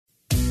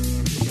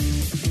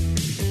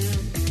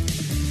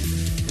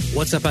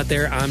What's up out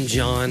there? I'm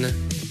John.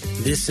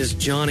 This is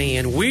Johnny,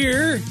 and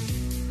we're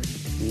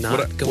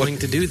not going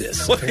to do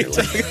this,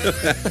 apparently.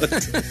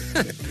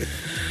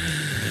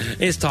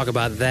 Let's talk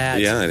about that.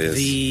 Yeah, it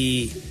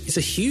is. It's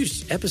a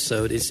huge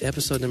episode. It's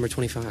episode number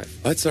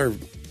 25. That's our,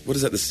 what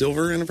is that, the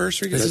silver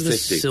anniversary? This is the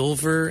 50.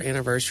 silver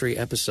anniversary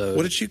episode.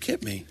 What did you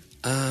get me?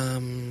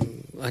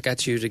 I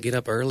got you to get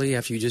up early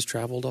after you just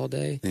traveled all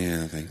day.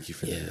 Yeah, thank you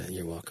for that. Yeah,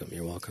 you're welcome.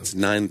 You're welcome. It's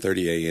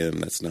 9:30 a.m.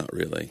 That's not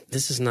really.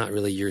 This is not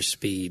really your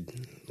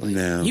speed.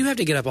 No. You have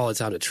to get up all the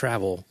time to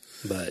travel,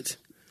 but...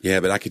 Yeah,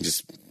 but I can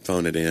just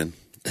phone it in.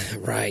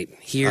 Right.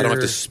 Here, I don't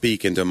have to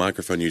speak into a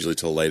microphone usually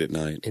till late at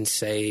night. and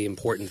say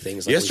important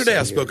things. Like Yesterday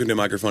I spoke spoke into a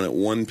microphone at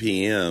 1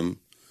 p.m.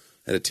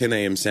 at a 10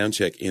 a.m. sound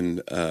check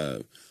in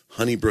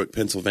Honeybrook,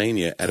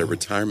 Pennsylvania at a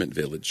retirement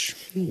village.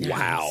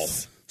 Wow.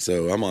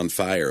 So I'm on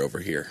fire over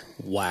here.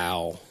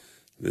 Wow.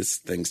 This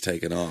thing's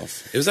taken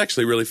off. It was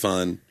actually really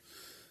fun.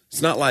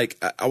 It's not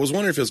like, I was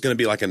wondering if it was going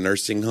to be like a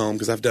nursing home,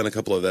 because I've done a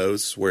couple of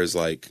those, whereas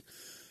like,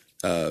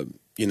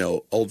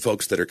 old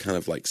folks that are kind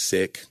of like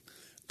sick,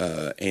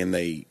 and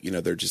they,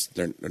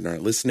 they're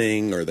not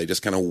listening, or they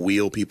just kind of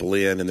wheel people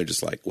in, and they're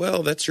just like,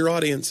 well, that's your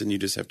audience, and you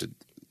just have to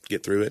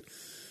get through it.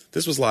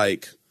 This was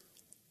like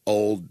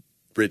old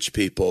rich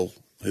people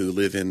who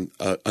live in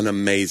an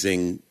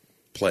amazing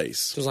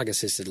place. It was like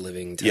assisted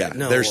living type. Yeah,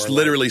 No, they're or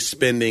literally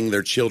spending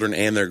their children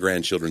and their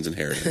grandchildren's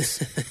inheritance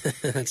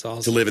that's to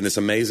awesome. live in this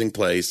amazing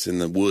place in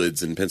the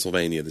woods in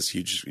Pennsylvania, this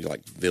huge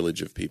like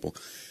village of people.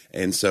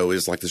 And so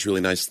it's like this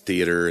really nice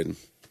theater and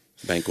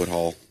banquet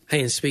hall. Hey,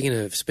 and speaking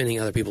of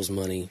spending other people's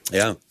money,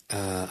 Yeah.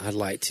 I'd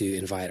like to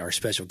invite our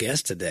special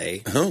guest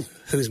today, Oh.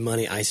 whose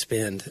money I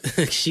spend.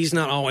 She's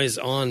not always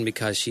on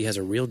because she has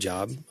a real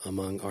job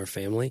among our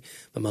family,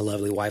 but my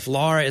lovely wife,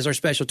 Laura, is our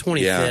special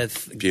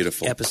 25th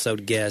beautiful.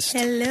 episode guest.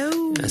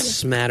 Hello. A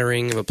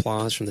smattering of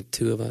applause from the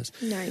two of us.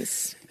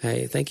 Nice.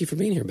 Hey, thank you for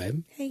being here,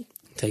 babe. Hey,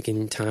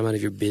 Taking time out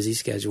of your busy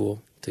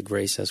schedule to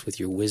grace us with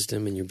your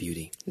wisdom and your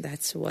beauty.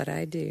 that's what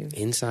I do.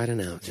 Inside and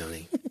out,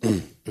 Johnny.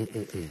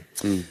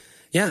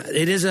 Yeah,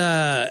 it is.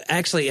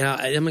 Actually,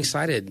 I'm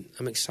excited.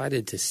 I'm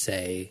excited to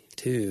say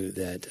too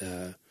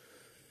that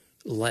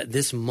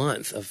this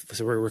month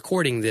so we're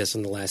recording this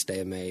on the last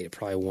day of May. It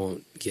probably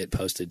won't get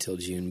posted till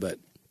June, but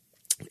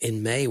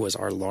in May was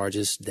our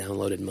largest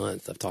downloaded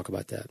month. I've talked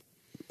about that.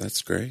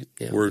 That's great.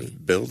 Yeah, We're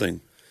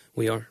building.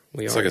 We are.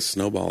 It's like a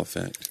snowball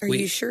effect. Are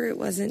you sure it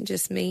wasn't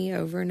just me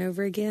over and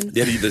over again?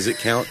 Yeah, does it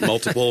count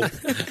multiple?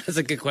 That's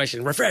a good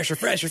question. Refresh.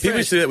 People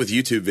used to do that with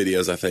YouTube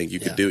videos, I think. You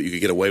could do it. You could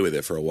get away with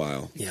it for a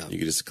while. Yeah. You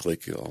could just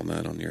click all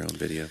night on your own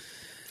video.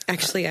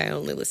 Actually, I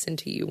only listened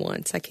to you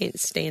once. I can't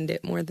stand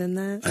it more than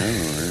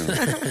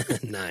that.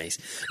 Nice.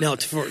 Now,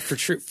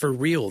 for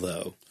real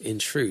though, in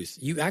truth,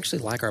 you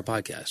actually like our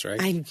podcast,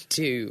 right? I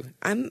do.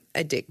 I'm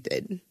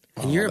addicted.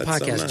 And you're a that's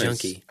so podcast nice.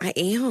 junkie. I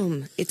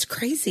am. It's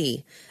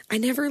crazy. I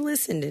never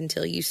listened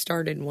until you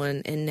started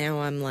one, and now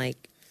I'm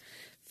like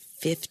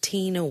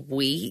 15 a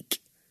week.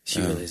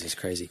 She really is. It's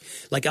crazy.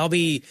 Like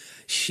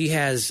she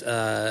has,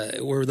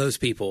 we're those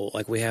people,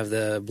 like we have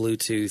the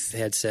Bluetooth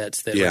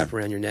headsets that wrap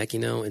around your neck,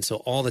 and so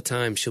all the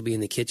time she'll be in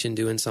the kitchen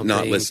doing something.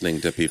 Not listening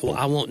to people. Well,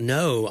 I won't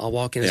know. I'll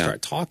walk in and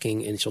start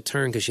talking, and she'll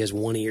turn because she has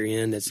one ear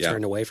in that's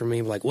turned away from me.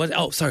 I'm like, what?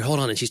 Oh, sorry, hold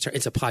on. And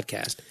it's a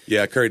podcast.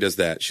 Yeah, Curry does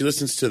that. She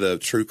listens to the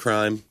true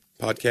crime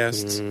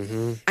podcasts.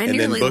 Mm-hmm. I And then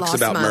nearly books lost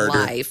about my murder.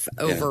 life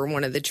over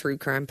one of the true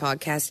crime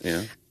podcasts.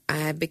 Yeah.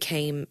 I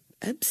became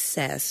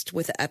obsessed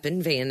with Up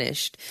and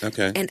Vanished.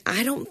 Okay. And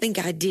I don't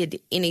think I did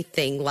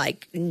anything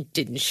like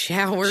didn't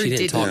shower, She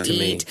didn't talk to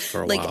me eat.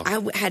 for a like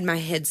while. I had my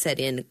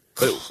headset in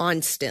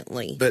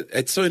constantly. But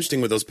it's so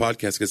interesting with those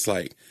podcasts. It's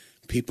like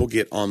people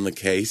get on the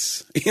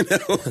case,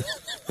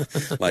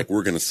 like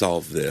we're going to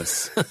solve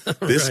this.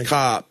 This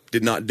cop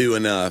did not do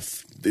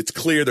enough. It's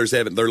clear there's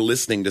evidence. They're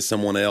listening to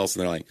someone else,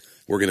 and they're like,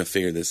 we're going to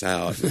figure this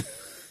out.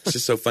 It's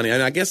just so funny.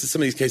 And I guess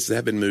some of these cases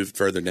have been moved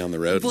further down the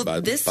road by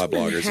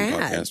bloggers and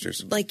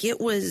podcasters. Like it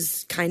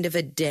was kind of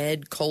a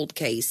dead cold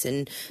case,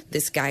 and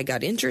this guy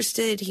got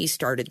interested. He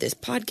started this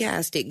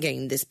podcast. It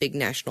gained this big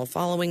national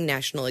following,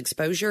 national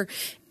exposure,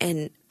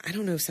 and I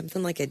don't know,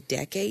 something like a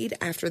decade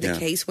after the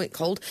case went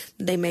cold,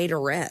 they made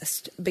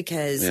arrest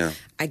because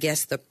I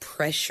guess the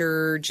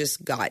pressure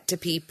just got to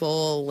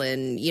people,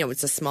 and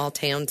it's a small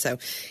town. So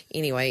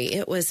anyway,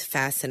 it was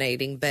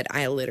fascinating, but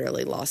I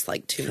literally lost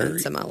like 2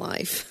 months of my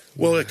life.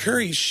 Well, at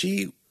Curry,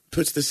 she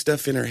puts this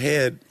stuff in her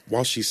head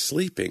while she's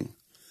sleeping.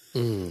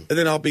 And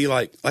then I'll be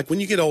like when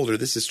you get older,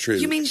 this is true.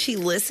 You mean she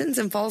listens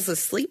and falls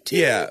asleep to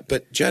Yeah, it?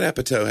 but Judd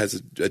Apatow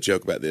has a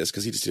joke about this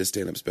because he just did a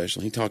stand-up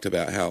special. He talked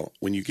about how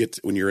when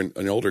you're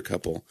an older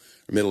couple,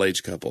 or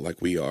middle-aged couple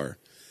like we are,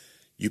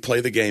 you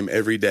play the game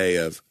every day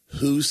of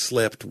who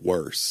slept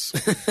worse.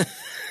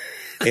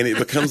 And it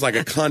becomes like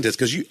a contest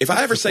because if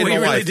I ever say to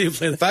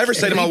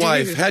my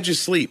wife, how'd you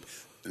sleep?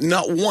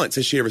 Not once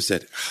has she ever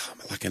said, oh,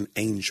 I'm like an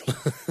angel.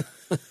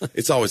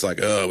 It's always like,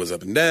 oh, it was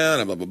up and down,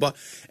 and blah, blah, blah.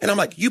 And I'm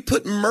like, you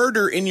put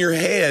murder in your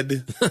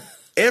head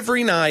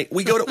every night.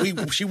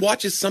 She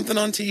watches something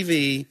on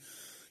TV.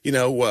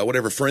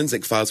 whatever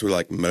forensic files were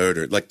like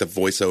murder, like the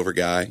voiceover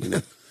guy,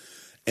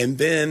 and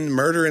then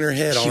murder in her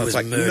head. She It's was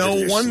like, murdered no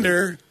in her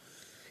wonder.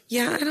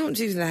 Yeah, I don't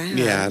do that.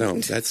 Yeah, I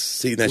don't.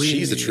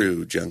 She's a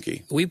true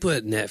junkie. We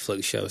put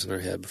Netflix shows in our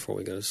head before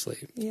we go to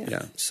sleep.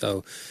 Yeah.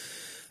 So,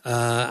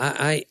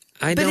 I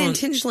But don't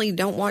intentionally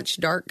don't watch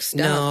dark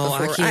stuff. No, I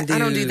before. can't I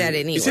don't do- do that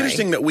anyway. It's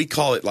interesting that we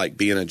call it like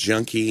being a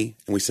junkie,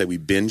 and we say we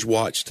binge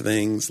watched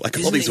things, like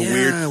all Isn't these it? Yeah,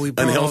 weird, we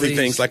brought all unhealthy these-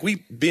 things. Like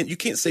you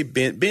can't say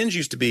binge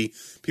used to be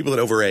people that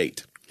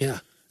overate, Yeah.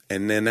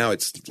 and then now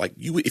it's like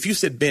if you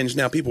said binge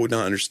now, people would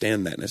not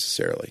understand that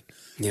necessarily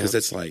because Yeah.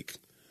 it's like.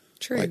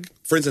 True. Like,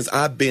 for instance,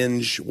 I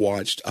binge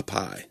watched a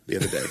pie the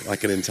other day,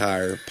 like an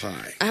entire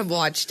pie. I've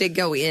watched it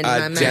go in I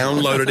my mouth.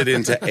 downloaded it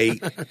into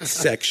 8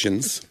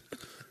 sections,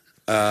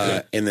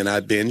 and then I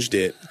binged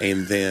it,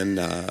 and then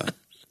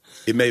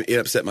it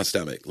upset my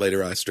stomach.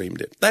 Later, I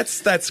streamed it.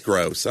 That's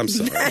gross. I'm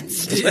sorry.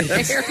 That's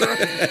terrible.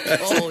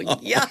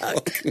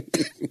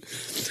 Yuck.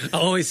 I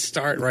always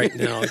start right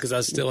now because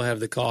I still have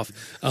the cough.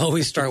 I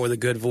always start with a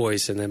good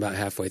voice, and then about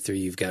halfway through,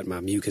 you've got my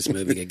mucus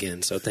moving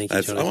again. So thank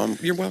you, Jonathan.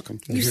 You're welcome.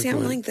 You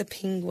sound like the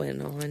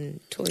penguin on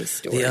Toy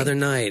Story. The other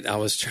night, I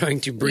was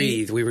trying to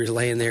breathe. We were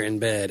laying there in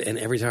bed, and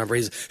every time I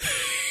breathed,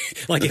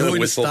 like it wouldn't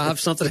Whistle. stop.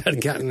 Something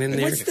had gotten in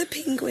there. What's the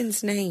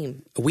penguin's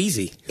name?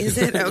 Wheezy. Is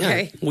it?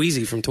 Okay. Yeah,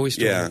 Wheezy from Toy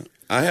Story. Yeah,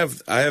 I have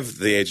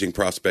the aging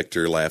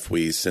prospector laugh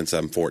wheeze since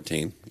I'm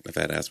 14. I've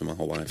had asthma my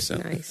whole life, so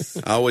Nice.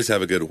 I always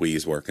have a good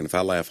wheeze working. If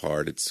I laugh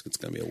hard, it's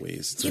going to be a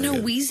wheeze. It's You really know,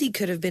 good. Wheezy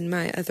could have been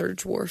my other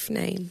dwarf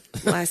name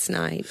last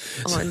night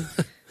on.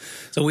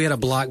 So we had a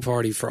block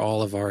party for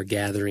all of our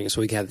gatherings.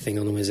 So we had a thing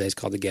on Wednesdays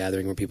called The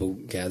Gathering where people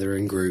gather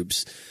in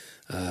groups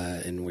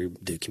and we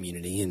do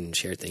community and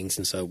share things.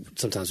 And so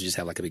sometimes we just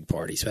have like a big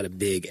party. So we had a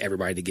big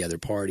everybody together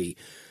party.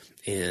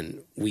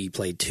 And we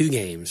played 2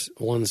 games.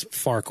 One's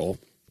Farkle,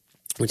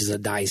 which is a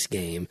dice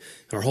game.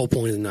 And our whole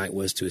point of the night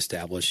was to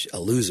establish a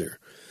loser.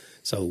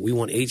 So we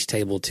want each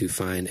table to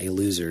find a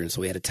loser. And so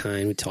we had a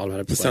time. We taught them how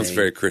to play. Sounds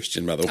very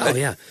Christian, by the way. Oh,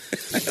 yeah.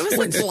 It was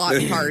like block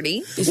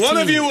party. One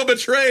of you will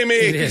betray me.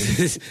 It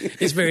is.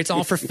 It's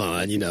all for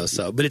fun,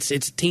 So, but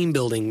it's team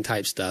building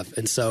type stuff,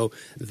 and so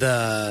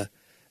but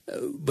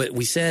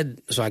we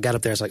said. So I got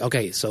up there. I was like,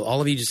 okay, so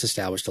all of you just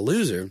established a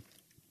loser,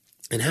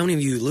 and how many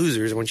of you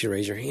losers? I want you to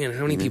raise your hand.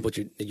 How many people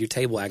at your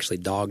table actually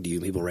dogged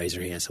you? People raise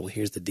their hand. So, well,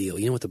 here's the deal.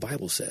 You know what the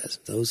Bible says: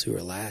 those who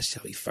are last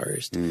shall be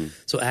first.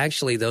 So,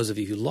 actually, those of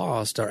you who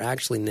lost are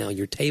actually now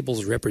your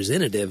table's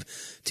representative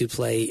to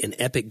play an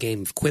epic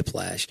game of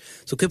Quiplash.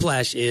 So,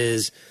 Quiplash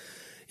is.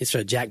 It's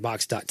a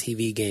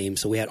Jackbox.tv game.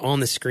 So we had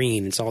on the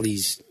screen, it's all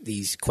these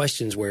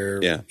questions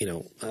where,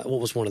 what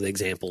was one of the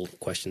example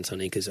questions,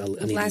 honey? Because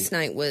Last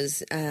night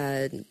was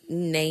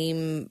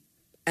name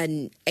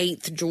an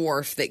 8th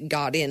dwarf that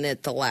got in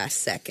at the last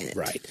second.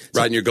 Right.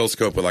 Right in your goal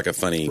scope with like a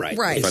funny. Right.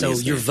 Right. So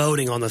funniest you're thing.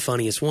 voting on the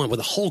funniest one. Well,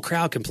 the whole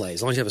crowd can play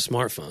as long as you have a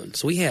smartphone.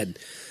 So we had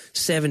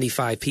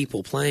 75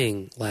 people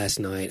playing last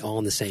night all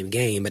in the same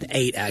game, but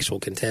 8 actual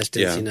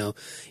contestants, Yeah.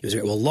 It was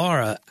well,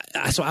 Laura,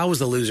 so I was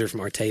the loser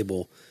from our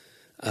table.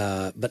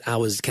 But I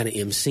was kind of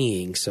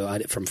emceeing,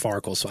 from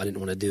Farkle, so I didn't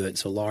want to do it.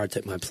 So Laura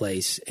took my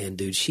place, and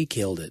dude, she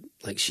killed it.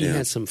 Like she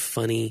had some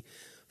funny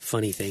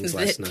things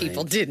last That night.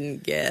 people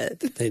didn't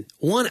get.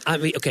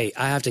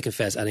 I have to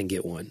confess, I didn't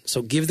get one.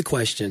 So give the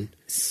question.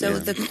 So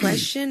the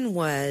question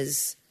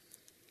was,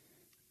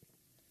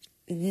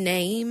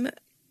 name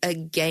a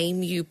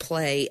game you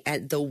play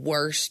at the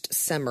worst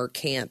summer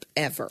camp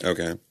ever.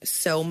 Okay.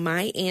 So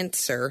my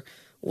answer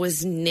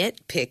was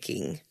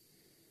nitpicking.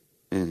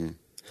 Mm-hmm.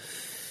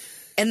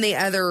 And the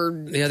other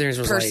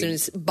answer was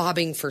person's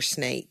bobbing for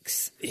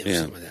snakes.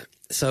 Something like that.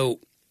 So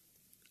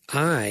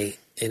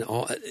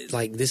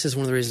this is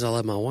one of the reasons I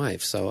love my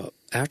wife. So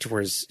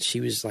afterwards,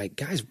 she was like,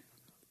 guys,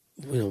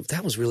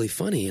 that was really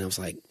funny. And I was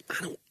like, I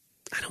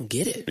don't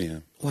get it. Yeah.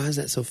 Why is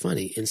that so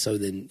funny? And so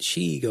then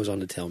she goes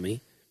on to tell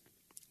me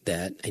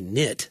that a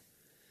nit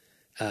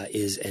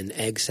is an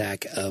egg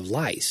sac of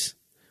lice,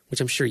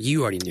 which I'm sure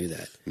you already knew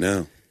that.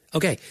 No.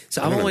 Okay,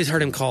 so I've always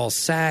heard him call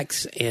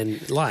sacks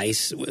and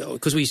lice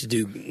because we used to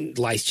do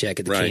lice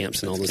check at the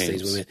camps and all those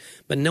things.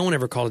 But no one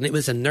ever called it. It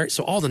was a nurse.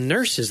 So all the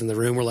nurses in the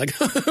room were like,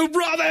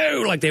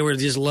 "Bravo!" Like they were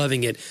just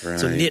loving it. Right.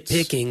 So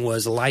nitpicking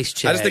was lice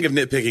check. I just think of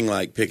nitpicking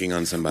like picking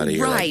on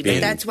somebody. Or like Right, being,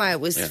 and that's why it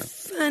was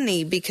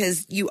funny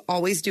because you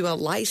always do a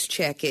lice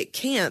check at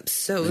camps.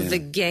 So the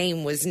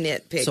game was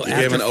nitpicking. So you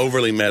gave an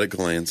overly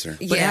medical answer.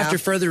 But after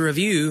further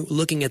review,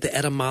 looking at the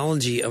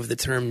etymology of the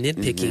term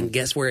nitpicking,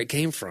 guess where it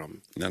came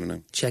from? I don't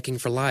know. Checking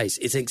for lice.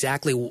 It's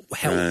exactly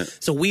how. Right.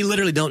 So we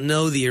literally don't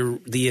know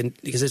the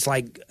because it's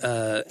like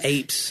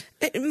apes.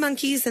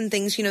 Monkeys and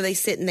things, they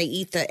sit and they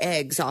eat the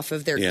eggs off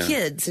of their Yeah.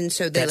 kids, and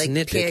so they That's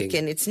pick, nitpicking.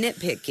 and it's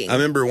nitpicking. I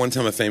remember one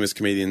time a famous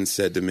comedian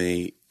said to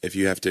me, "If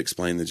you have to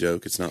explain the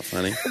joke, it's not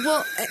funny."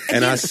 Well,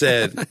 And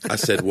again, I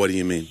said, "What do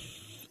you mean?"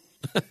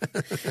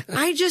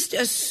 I just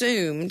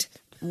assumed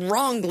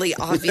wrongly,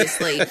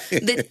 obviously,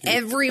 that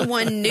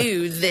everyone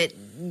knew that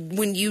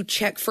when you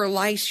check for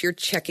lice, you're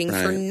checking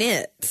for Right.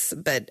 nits.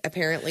 But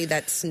apparently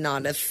that's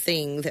not a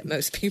thing that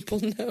most people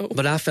know.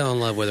 But I fell in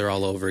love with her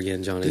all over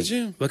again, Johnny. Did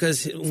you?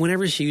 Because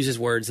whenever she uses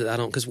words that I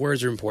don't, because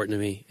words are important to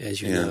me,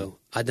 as you Yeah. know,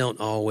 I don't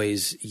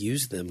always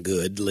use them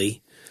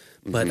goodly,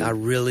 but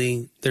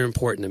Mm-hmm. they're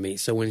important to me.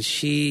 So when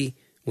she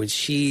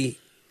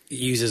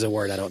uses a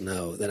word I don't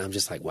know, then I'm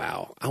just like,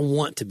 wow, I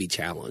want to be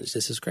challenged.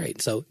 This is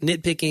great. So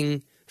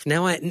nitpicking.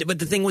 But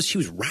the thing was, she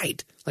was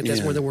right. Like, that's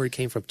Yeah. where the word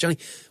came from. Johnny,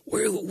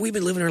 we've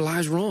been living our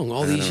lives wrong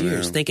all these don't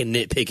years, know. thinking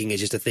nitpicking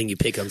is just a thing you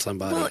pick on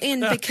somebody. Well,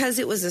 and because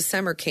it was a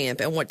summer camp,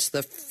 and what's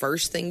the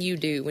first thing you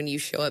do when you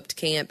show up to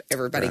camp?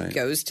 Everybody Right.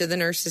 goes to the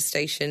nurse's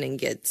station and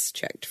gets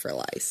checked for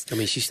lice. I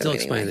mean, she's So still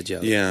anyway. explaining the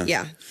joke. Yeah.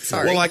 Yeah,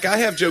 sorry. Well, like I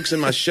have jokes in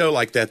my show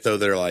like that though.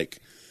 They're like,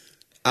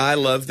 I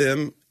love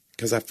them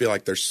because I feel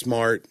like they're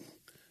smart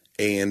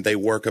and they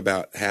work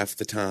about half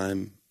the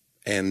time,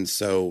 and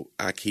so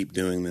I keep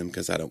doing them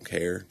because I don't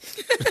care.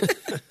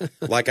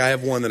 Like I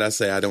have one that I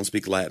say I don't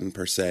speak Latin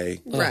per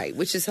se, Right,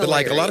 which is but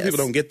hilarious. like a lot of people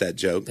don't get that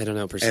joke. They don't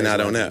know per se and I is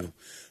don't Latin. know.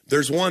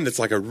 There's one that's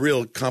like a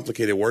real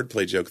complicated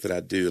wordplay joke that I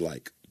do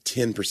like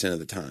 10% of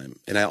the time,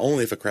 and I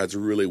only if a crowd's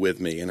really with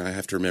me, and I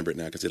have to remember it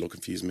now because it'll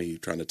confuse me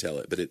trying to tell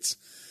it. But it's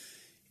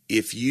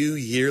if you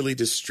yearly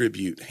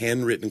distribute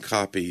handwritten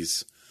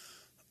copies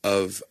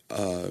of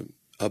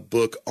a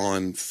book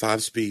on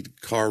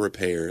 5-speed car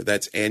repair,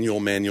 that's annual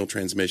manual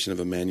transmission of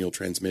a manual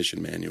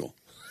transmission manual.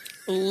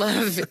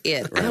 Love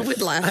it. I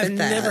would laugh I've at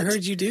that. never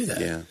heard you do that.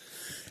 Yeah,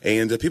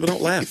 and people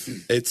don't laugh.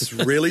 It's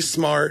really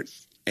smart,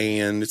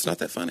 and it's not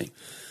that funny,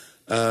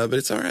 but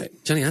it's all right.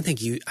 Johnny, I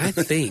think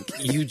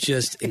you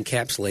just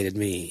encapsulated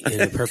me in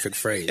a perfect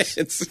phrase.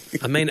 It's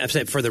I may not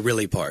say for the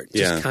really part.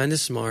 Yeah. Just kind of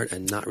smart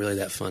and not really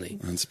that funny.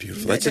 that's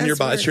beautiful. That's in your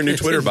bio. does It's your new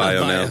It's Twitter in my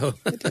bio bio.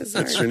 now.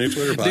 That's your new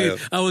Twitter bio.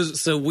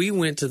 Dude, we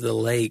went to the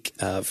lake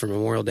for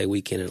Memorial Day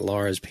weekend at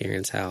Laura's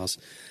parents' house,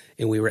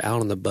 and we were out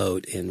on the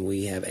boat, and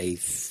we have a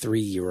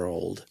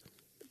 3-year-old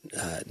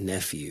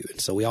nephew. And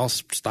so we all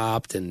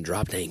stopped and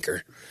dropped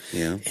anchor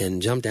Yeah.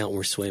 and jumped out and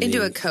we're swimming.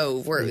 Into a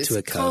cove where it was Into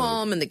a cove.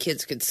 calm and the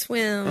kids could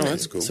swim. Oh,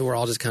 that's cool. So we're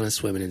all just kind of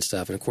swimming and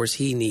stuff. And of course,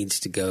 he needs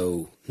to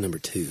go number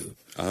 2.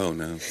 Oh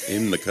no,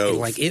 in the cove.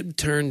 Like it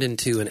turned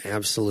into an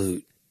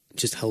absolute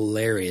just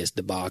hilarious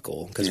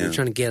debacle because we Yeah. were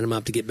trying to get him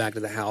up to get back to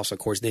the house. Of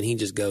course, then he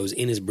just goes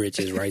in his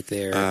britches right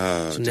there.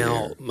 Oh, so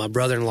now my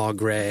brother-in-law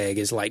Greg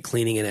is like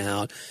cleaning it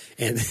out,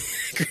 and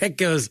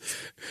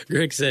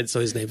Greg said, so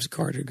his name's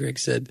Carter. Greg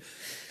said,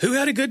 "Who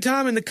had a good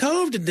time in the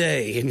cove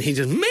today?" And he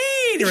just me.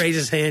 He raised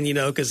his hand,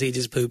 because he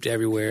just pooped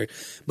everywhere.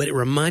 But it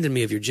reminded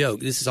me of your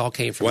joke. This is all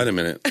came from Wait a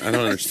minute, I don't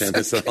understand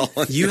this at all.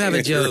 you have a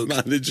It joke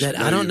reminded you- that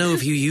I don't know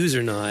if you use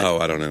or not. Oh,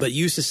 I don't know. But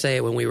you used to say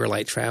it when we were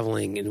like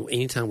traveling and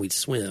anytime we'd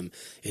swim.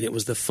 And it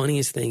was the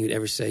funniest thing you'd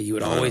ever say. You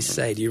would always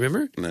say, do you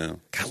remember? No.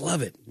 I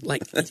love it.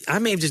 Like, I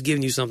may have just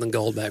given you something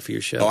gold back for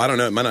your show. Oh, I don't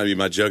know. It might not be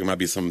my joke. It might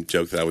be some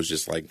joke that I was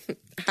just like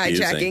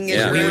Hijacking using. it.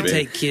 Yeah, we would maybe.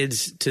 take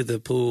kids to the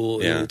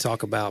pool Yeah. and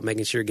talk about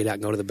making sure to get out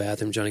and go to the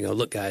bathroom. Johnny go,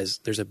 look, guys,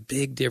 there's a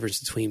big difference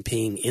between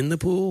peeing in the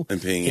pool and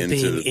peeing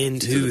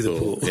into the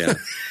pool. Yeah,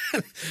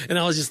 And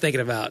I was just thinking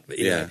about,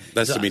 yeah.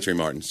 That's so- Dimitri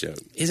Martin's joke.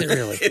 Is it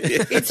really?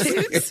 It's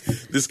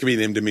who's? This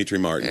comedian Dimitri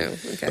Martin.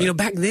 Oh, okay.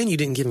 Back then you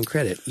didn't give him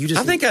credit. You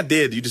just I think I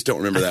did. You just don't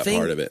remember I that think-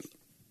 part of it.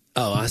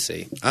 Oh, I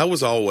see. I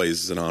was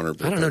always an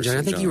honorable. I don't know, Johnny. I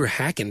person, think John. you were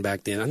hacking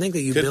back then. I think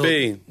that you Could built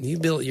be. you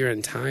built your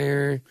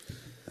entire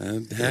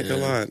I hack a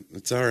lot.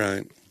 It's all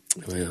right.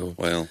 well.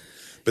 Well,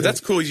 but that's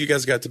cool. You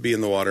guys got to be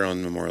in the water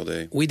on Memorial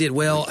Day. We did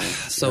well. Real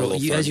So little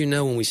fun. as you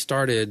know, when we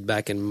started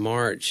back in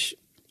March,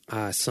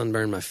 I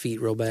sunburned my feet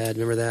real bad.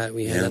 Remember that?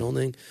 We had Yeah. that whole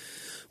thing.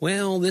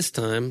 Well, this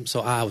time, so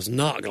I was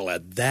not going to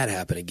let that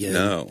happen again.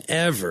 No.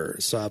 Ever.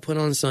 So I put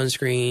on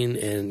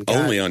sunscreen and got,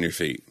 Only on your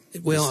feet.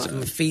 well, this time.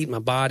 my feet, my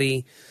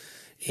body.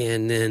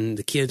 And then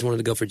the kids wanted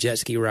to go for jet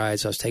ski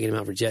rides, so I was taking them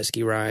out for jet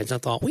ski rides. I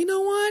thought, well, you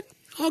know what?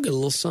 I'll get a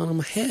little sun on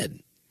my head.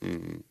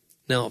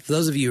 Now, for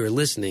those of you who are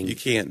listening, You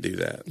can't do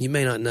that. you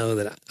may not know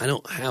that I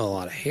don't have a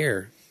lot of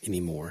hair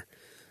anymore.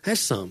 I have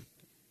some,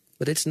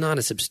 but it's not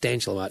a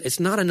substantial amount. It's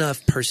not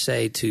enough per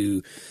se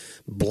to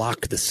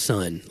block the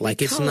sun.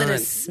 Like it's Call not. it a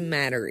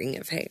smattering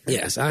of hair.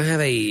 Yes, I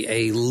have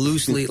a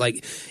loosely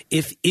like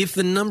if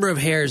the number of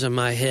hairs on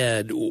my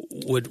head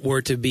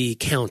were to be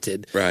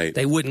counted, Right.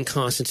 they wouldn't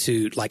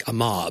constitute like a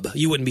mob.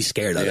 You wouldn't be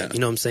scared of Yeah. it.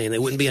 You know what I'm saying? They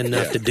wouldn't be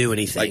enough Yeah. to do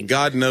anything. Like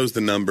God knows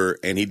the number,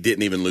 and He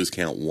didn't even lose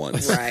count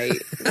once. Right,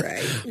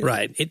 right.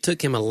 Right. It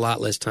took him a lot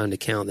less time to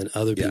count than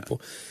other Yeah.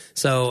 people.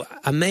 So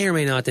I may or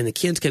may not, then the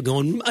kids kept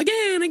going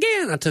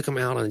again. I took them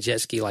out on a jet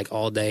ski like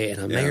all day,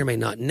 and I may Yeah. or may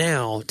not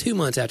now, 2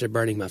 months after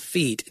burning my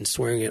feet and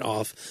swearing it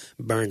off,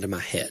 burned to my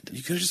head.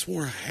 You could have just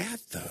wore a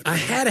hat, though. I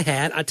had a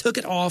hat. I took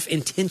it off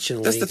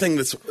intentionally. That's the thing.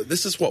 This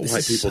is what This white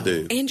is people so-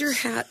 do. And your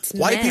hat's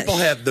White mesh. people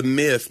have the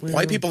myth.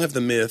 White people have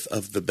the myth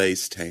of the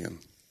base tan,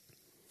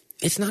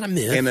 It's not a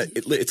myth. and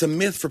it's a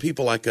myth for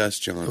people like us,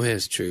 John, Oh, yeah,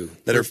 it's true.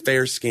 that are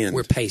fair skinned.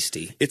 We're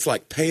pasty. It's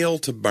like pale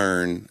to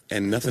burn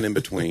and nothing in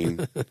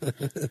between,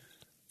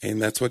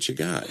 and that's what you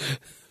got.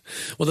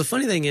 Well, the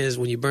funny thing is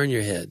when you burn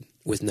your head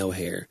with no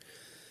hair,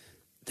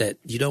 that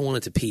you don't want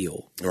it to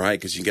peel. Right,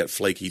 because you get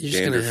flaky, You're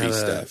just gonna dandruffy have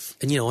stuff.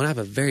 And, when I have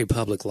a very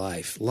public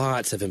life,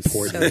 lots of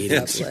important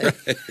meetings.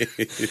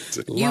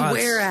 You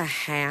wear a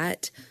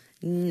hat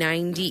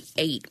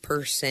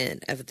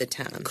 98% of the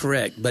time.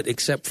 Correct, but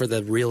except for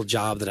the real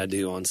job that I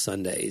do on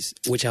Sundays,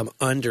 which I'm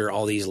under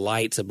all these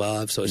lights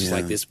above, so it's just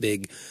like this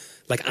big,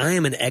 like I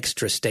am an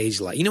extra stage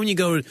light. You know when you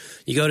go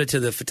to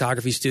the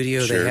photography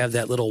studio, Sure. they have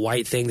that little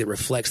white thing that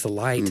reflects the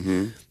light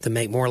to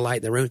make more light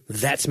in the room.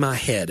 That's my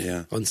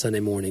head on Sunday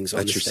mornings.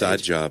 That's on the your stage.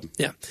 side job.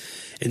 Yeah,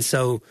 and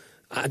so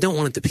I don't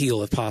want it to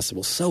peel if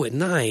possible. So at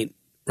night,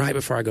 right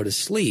before I go to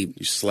sleep,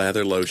 You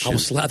slather lotion. I'll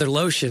slather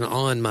lotion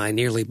on my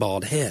nearly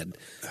bald head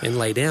and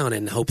lay down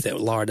and hope that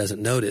Laura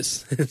doesn't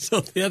notice.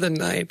 So the other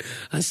night,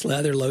 I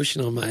slather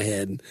lotion on my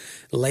head,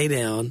 lay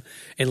down,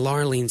 and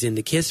Laura leans in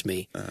to kiss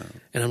me.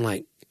 And I'm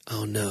like,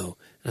 oh, no.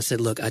 I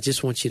said, look, I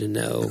just want you to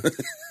know,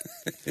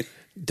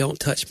 don't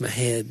touch my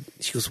head.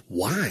 She goes,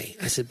 why?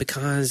 I said,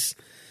 because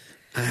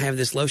I have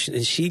this lotion.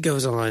 And she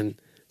goes on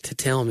to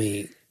tell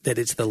me that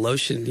it's the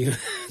lotion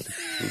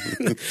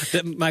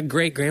that my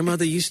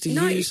great-grandmother used to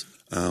use.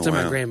 Oh, to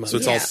wow. my grandmother. So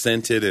it's all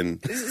scented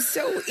and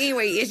So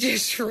anyway, it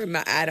just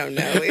I don't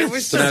know. It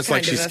was So just that's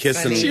like kind of she's a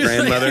kissing funny- She was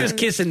grandmother? She was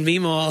kissing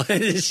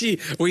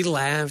Meemaw. We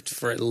laughed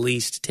for at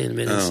least 10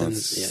 minutes. oh, and,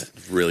 it's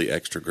really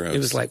extra gross. It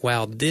was like,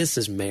 wow, this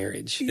is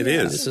marriage. It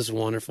is. This is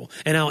wonderful.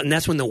 And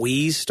that's when the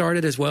wheeze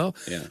started as well.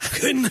 Yeah. I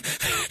couldn't.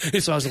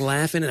 So I was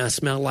laughing and I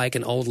smelled like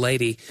an old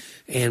lady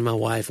and my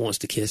wife wants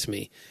to kiss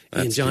me.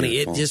 And That's Johnny,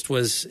 beautiful. it just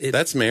was.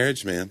 That's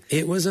marriage, man.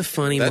 It was a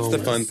funny That's moment.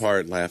 the fun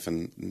part,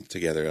 laughing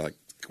together. Like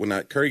when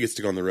Curry gets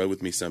to go on the road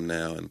with me some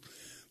now, and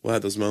we'll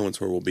have those moments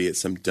where we'll be at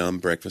some dumb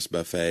breakfast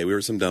buffet. We were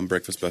at some dumb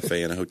breakfast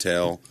buffet in a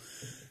hotel,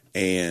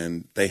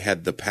 and they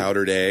had the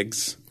powdered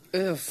eggs.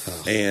 Ugh.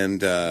 And,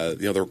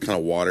 they were kind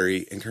of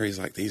watery. And Curry's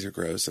like, these are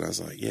gross. And I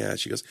was like, yeah.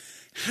 She goes,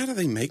 how do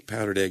they make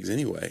powdered eggs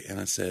anyway? And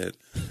I said,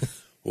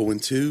 well, when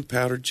two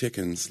powdered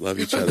chickens love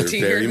each other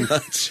dear. very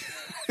much.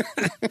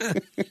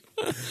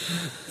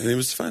 And it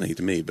was funny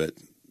to me, but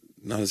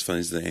not as funny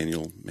as the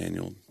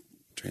manual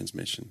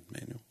transmission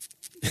manual.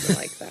 I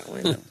like that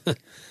one.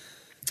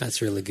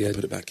 That's really good.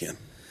 Put it back in.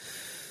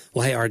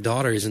 Well, hey, our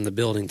daughter is in the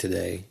building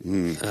today.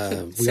 We So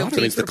ought That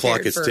to means the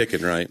clock is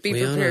ticking, right? Be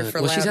We prepared oughta-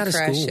 for well, she's loud out of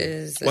school.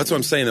 crashes. Well, that's what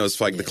I'm saying, though.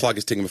 It's like the clock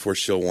is ticking before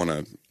she'll want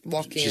to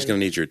Walk She's in. going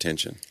to need your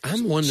attention.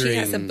 I'm wondering. She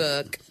has a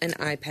book, an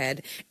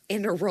iPad,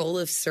 and a roll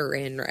of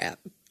Saran wrap.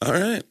 All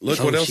right.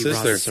 Look, Oh, what else she is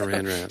brought there? the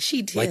Saran wrap.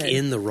 She did. Like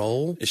in the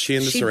roll. Is she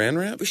into She- saran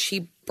wrap?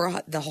 She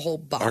brought the whole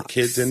box. Are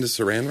kids into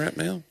saran wrap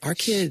now? Our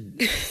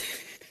kid.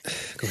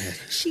 Go ahead.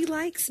 She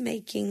likes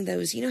making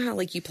those. You know how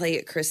like you play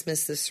at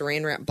Christmas the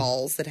saran wrap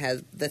balls that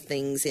have the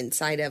things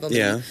inside of them.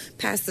 Yeah. You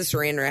pass the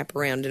saran wrap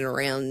around and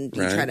around.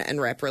 You Right. try to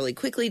unwrap really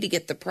quickly to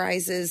get the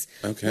prizes.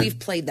 Okay. We've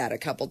played that a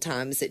couple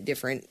times at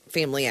different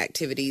family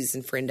activities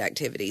and friend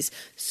activities.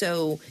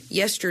 So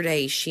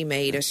yesterday she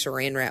made a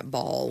saran wrap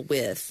ball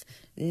with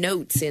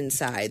notes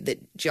inside that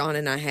John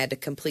and I had to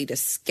complete a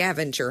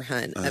scavenger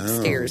hunt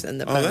upstairs in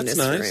the Oh, bonus that's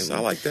nice. room.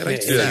 I like that. I If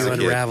used to do that as you a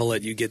kid. unravel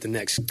it, you get the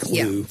next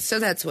clue. Yeah, so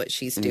that's what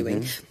she's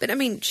doing. But I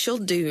mean, she'll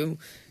do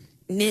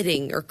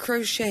knitting or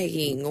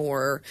crocheting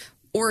or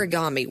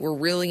origami. We're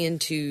really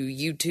into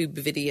YouTube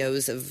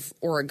videos of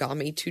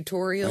origami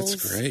tutorials.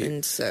 That's great.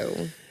 And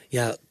so,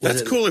 Yeah.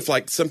 That's cool if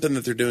like something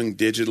that they're doing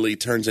digitally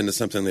turns into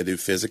something they do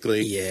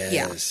physically.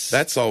 Yes.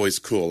 That's always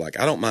cool. Like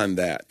I don't mind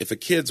that. If a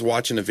kid's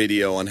watching a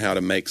video on how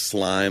to make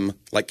slime,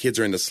 like kids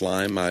are into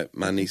slime. My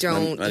niece,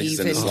 don't my niece is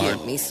even into slime.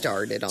 get me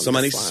started on So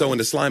my the niece is slime. so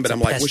into slime, but It's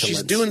I'm a like, well,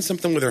 she's pestilence. doing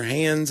something with her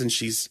hands and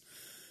she's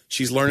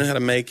learning how to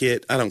make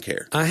it. I don't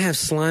care. I have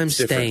slime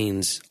different.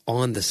 stains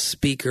on the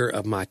speaker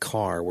of my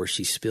car where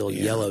she spilled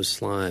yellow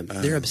slime.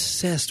 They're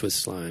obsessed with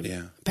slime.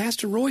 Yeah.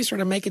 Pastor Roy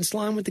started making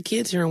slime with the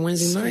kids here on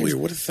Wednesday So nights. weird.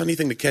 What a funny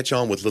thing to catch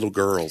on with little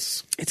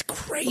girls. It's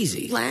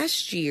crazy.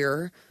 Last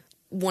year,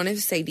 one of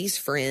Sadie's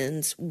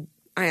friends,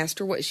 I asked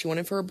her what she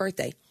wanted for her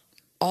birthday.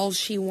 All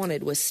she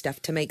wanted was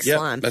stuff to make Yep,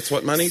 slime. that's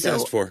what my niece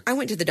asked for. I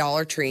went to the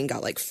Dollar Tree and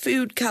got like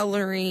food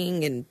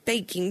coloring and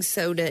baking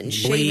soda and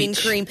shaving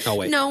Bleach. cream. Oh,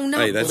 wait. No,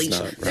 not Hey, that's bleach.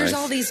 not There's right.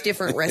 all these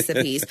different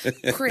recipes.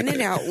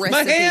 Printed out recipes.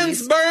 My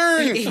hands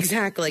burn.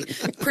 Exactly.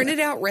 Printed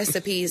out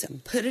recipes,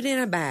 put it in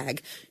a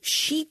bag.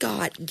 She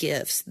got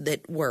gifts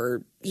that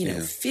were,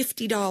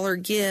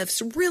 $50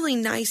 gifts, really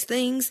nice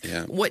things.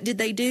 Yeah. What did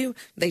they do?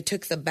 They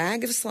took the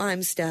bag of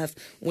slime stuff,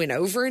 went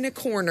over in a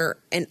corner,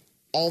 and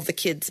all the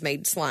kids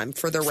made slime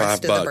for the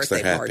rest of the $5,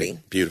 birthday they're party. happy.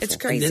 Beautiful. It's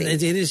And crazy. then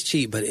it is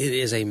cheap, but it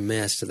is a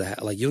mess to the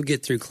house. Like you'll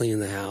get through cleaning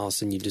the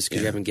house, and you just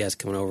because you're having guests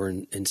coming over,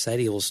 and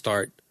Sadie will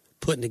start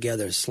putting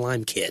together a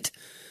slime kit.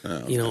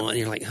 And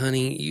you're like,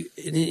 honey,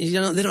 they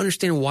don't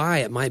understand why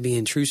it might be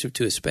intrusive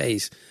to a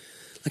space.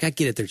 Like I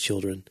get it, they're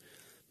children,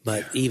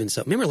 but even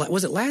so, remember,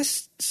 was it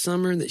last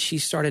summer that she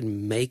started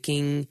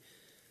making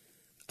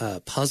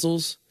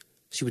puzzles?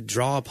 She would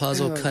draw a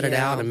puzzle, cut it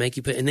yeah. out, and make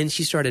you put. And then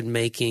she started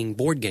making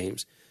board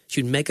games.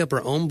 She would make up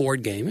her own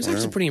board game. It was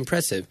actually pretty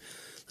impressive.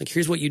 Like,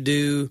 here's what you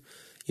do.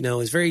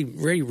 It's very,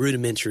 very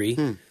rudimentary.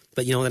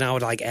 But, then I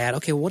would like add,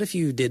 okay, what if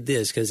you did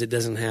this? Because it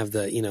doesn't have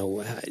the,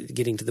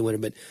 getting to the winner.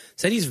 But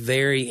Sadie's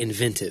very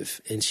inventive.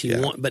 And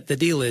but the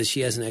deal is she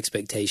has an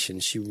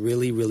expectation. She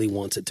really, really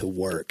wants it to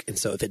work. And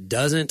so if it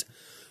doesn't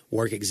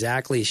work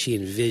exactly as she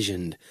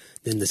envisioned,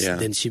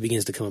 then she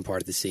begins to come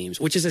apart at the seams,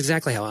 which is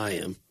exactly how I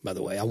am, by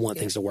the way. I want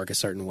things to work a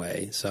certain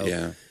way.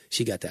 So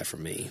she got that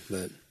from me.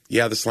 But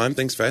yeah, the slime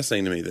thing's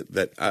fascinating to me.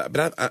 But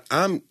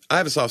I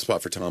have a soft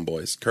spot for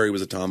tomboys. Curry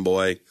was a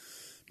tomboy,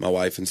 my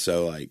wife, and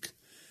so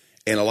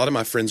and a lot of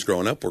my friends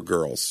growing up were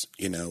girls,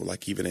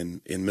 like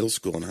even in middle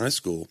school and high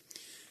school.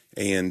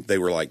 And they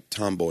were like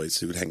tomboys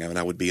who would hang out, and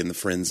I would be in the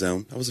friend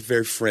zone. I was a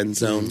very friend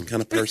zone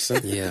kind of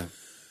person. Yeah.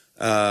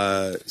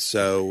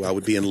 So I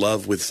would be in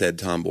love with said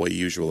tomboy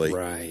usually.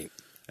 Right.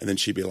 And then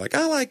she'd be like,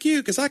 I like you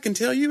because I can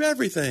tell you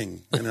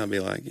everything. And I'd be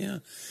like,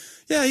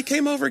 yeah, he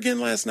came over again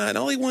last night. And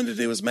all he wanted to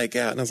do was make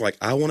out. And I was like,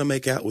 I want to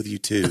make out with you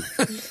too.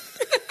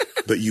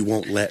 But you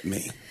won't let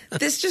me.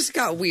 This just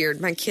got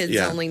weird. My kid's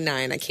only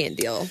 9. I can't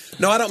deal.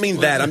 No, I don't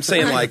mean that. I'm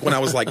saying when I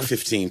was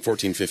 14,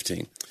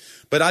 15.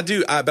 But I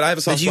do. But I have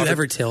a soft spot. Did you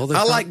ever tell them?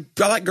 I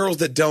like girls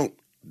that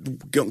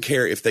don't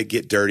care if they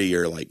get dirty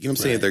or you know what I'm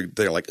saying?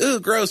 They're like, oh,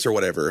 gross or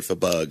whatever, if a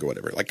bug or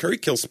whatever. Like Curry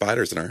kills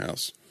spiders in our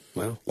house.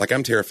 Wow.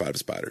 I'm terrified of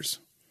spiders.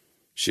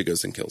 She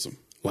goes and kills them.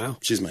 Wow.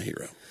 She's my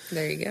hero.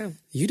 There you go.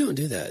 You don't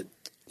do that.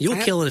 You'll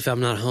kill it if I'm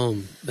not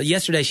home. But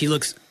yesterday she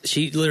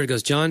literally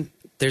goes, John,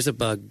 there's a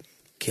bug.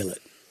 Kill it.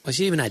 Well,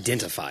 she didn't even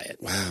identify it.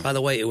 Wow. By the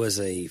way, it was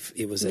a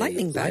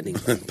lightning bug.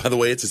 By the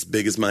way, it's as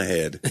big as my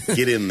head.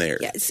 Get in there.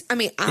 Yes, I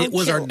mean,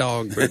 our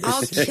dog.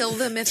 I'll kill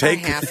them if I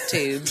have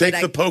to. Take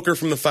the poker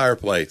from the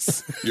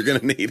fireplace. You're going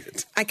to need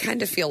it. I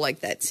kind of feel like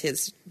that's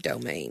his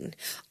domain.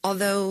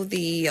 Although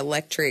the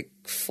electric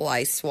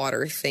fly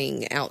swatter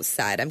thing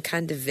outside, I'm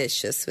kind of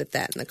vicious with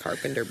that in the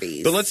carpenter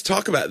bees. But let's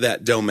talk about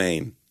that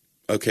domain.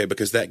 Okay,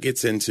 because that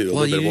gets into a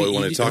little bit of what we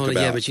want to talk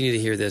about. Yeah, but you need to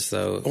hear this,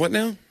 though. What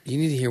now? You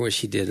need to hear what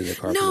she did to the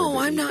carpenter. No,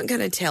 I'm not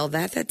going to tell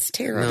that. That's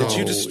terrible. Did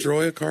you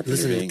destroy a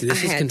carpenter bee?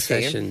 This is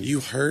confession. You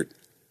hurt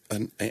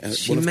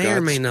she may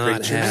or may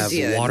not have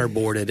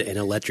waterboarded and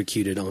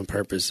electrocuted on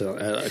purpose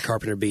a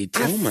carpenter bee,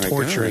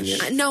 torturing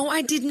it. No,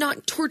 I did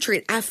not torture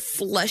it. I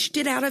flushed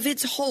it out of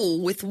its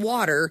hole with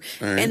water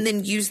and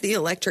then used the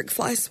electric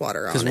fly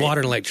swatter on it. Because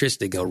water and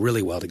electricity go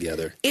really well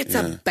together. It's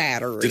a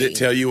battery. Did it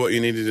tell you what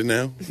you needed to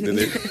know? Did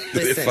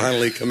it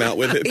finally come out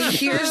with it?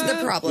 Here's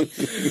the problem.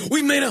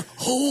 We made a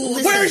hole.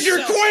 Where's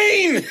your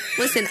queen?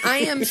 Listen,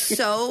 I am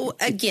so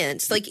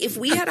against. If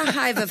we had a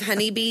hive of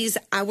honeybees,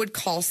 I would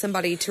call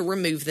somebody to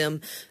remove them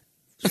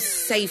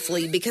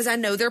safely because I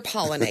know they're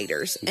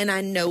pollinators and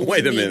I know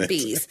Wait a minute.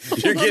 bees.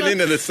 You're getting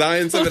into the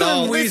science of it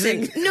all.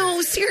 Listen,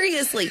 no,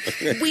 seriously.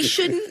 We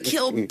shouldn't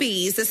kill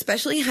bees,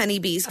 especially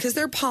honeybees, because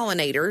they're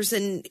pollinators.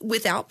 And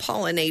without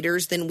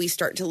pollinators, then we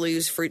start to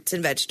lose fruits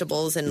and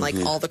vegetables and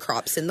all the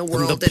crops in the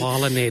world. The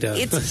pollinator.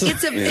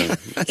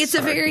 It's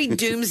a very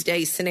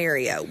doomsday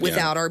scenario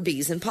without our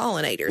bees and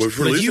pollinators.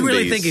 But you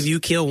really think if you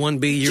kill one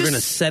bee, you're going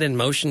to set in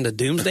motion the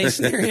doomsday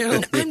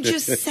scenario? I'm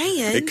just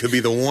saying. It could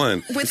be the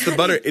one.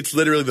 It's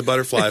literally the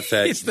butterfly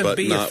effect, it's the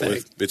bee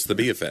effect. It's the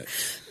bee effect.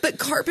 But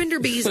carpenter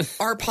bees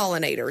are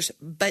pollinators,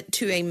 but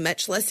to a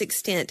much less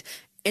extent,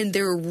 and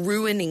they're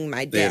ruining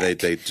my deck. Yeah,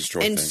 they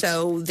destroy and things.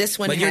 So this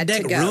one but had to go.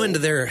 Your deck ruined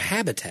their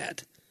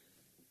habitat.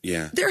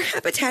 Yeah. Their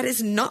habitat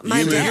is not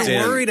my deck.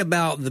 You're worried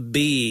about the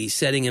bee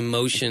setting in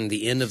motion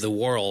the end of the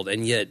world,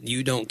 and yet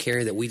you don't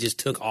care that we just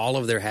took all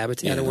of their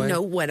habitat away?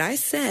 No, what I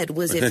said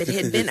was if it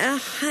had been a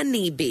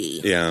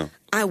honeybee,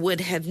 I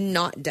would have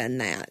not done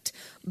that.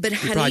 But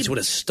you probably would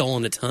have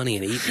stolen its honey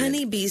and eaten it.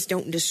 Honeybees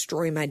don't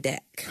destroy my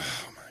deck.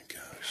 Oh, my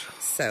gosh.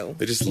 So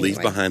they just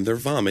leave behind their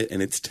vomit,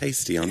 and it's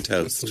tasty on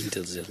toast.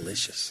 It's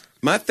delicious.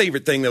 My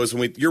favorite thing, though, is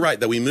you're right,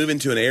 that we move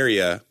into an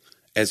area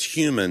as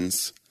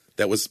humans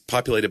that was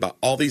populated by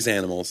all these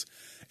animals,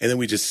 and then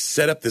we just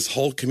set up this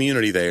whole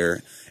community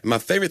there. And my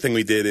favorite thing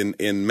we did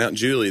in Mount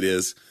Juliet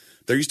is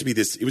there used to be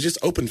it was just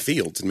open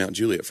fields in Mount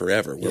Juliet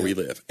forever where we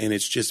live. And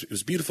it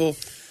was beautiful.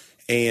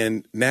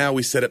 And now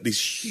we set up these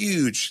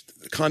huge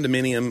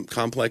condominium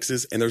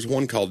complexes, and there's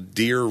one called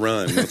Deer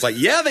Run. It's like,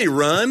 yeah, they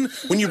run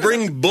when you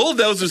bring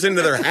bulldozers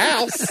into their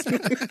house.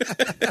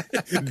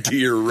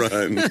 Deer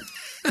Run.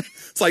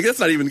 It's like, that's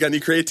not even got any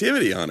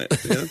creativity on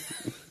it. You know?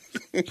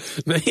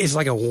 Maybe it's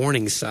like a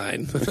warning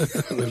sign.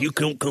 You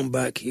don't come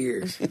back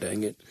here.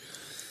 Dang it.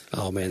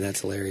 Oh, man,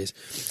 that's hilarious.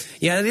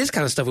 Yeah, it is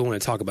kind of stuff we want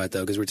to talk about,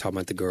 though, because we're talking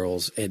about the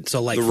girls. And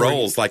so, the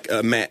roles,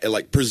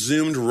 like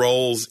presumed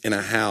roles in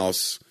a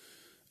house,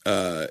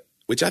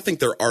 which I think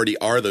there already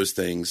are those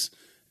things,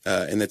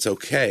 and that's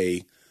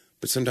okay.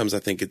 But sometimes I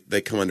think they're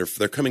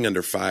coming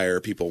under fire.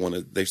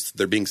 People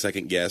they're being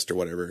second guessed or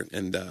whatever,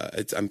 and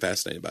I'm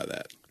fascinated by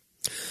that.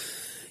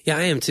 Yeah,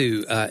 I am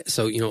too.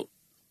 So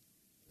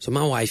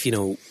my wife,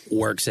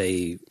 works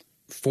a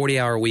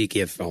 40-hour week,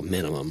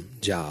 minimum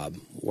job,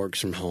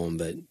 works from home,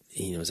 but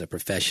is a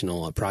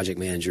professional, a project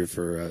manager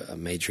for a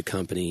major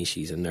company.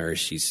 She's a nurse.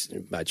 She's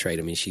by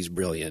trade. She's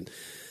brilliant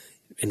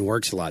and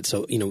works a lot.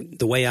 So,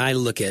 the way I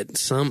look at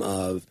some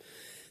of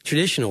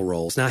traditional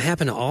roles. Now, I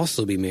happen to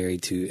also be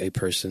married to a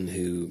person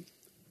who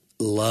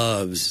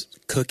loves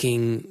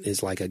cooking,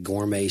 is like a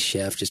gourmet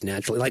chef, just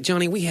naturally. Like,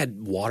 Johnny, we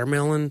had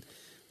watermelon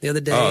the other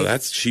day. Oh,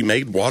 she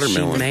made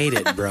watermelon. She made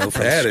it, bro,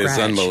 from That scratch. is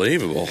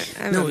unbelievable.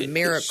 I'm a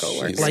miracle.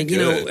 she's Or Like,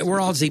 good. we're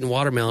all just eating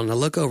watermelon. And I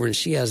look over and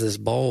she has this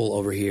bowl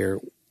over here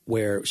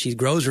where she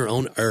grows her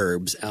own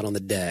herbs out on the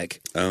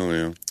deck. Oh,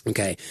 yeah.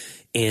 Okay.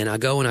 And I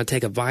go and I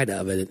take a bite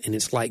of it, and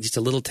it's like just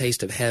a little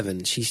taste of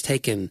heaven. She's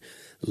taken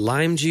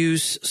lime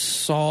juice,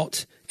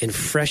 salt, and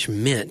fresh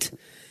mint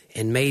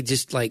and made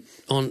just like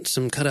on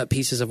some cut up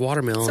pieces of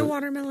watermelon. it's a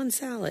watermelon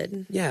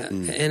salad. Yeah.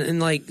 And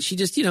like she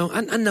just,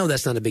 I know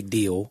that's not a big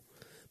deal,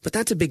 but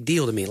that's a big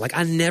deal to me. Like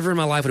I never in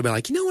my life would have been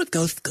like, you know what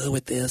goes good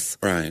with this?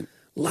 Right.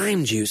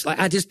 Lime juice.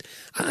 Like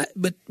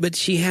but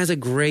she has a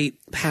great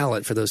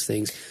palate for those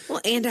things.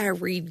 Well, and I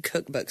read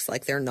cookbooks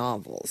like they're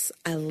novels.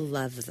 I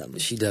love them.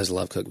 She does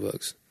love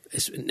cookbooks,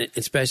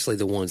 especially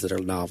the ones that are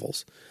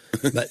novels.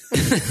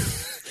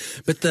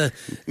 But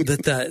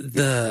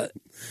the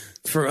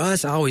for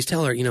us, I always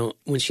tell her,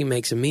 when she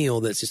makes a meal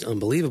that's just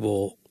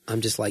unbelievable,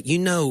 I'm just like,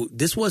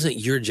 this wasn't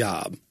your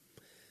job.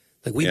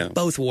 Like we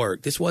both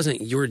work. This wasn't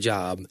your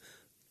job.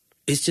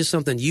 It's just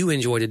something you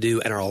enjoy to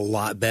do and are a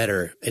lot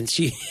better. And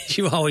she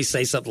will always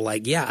say something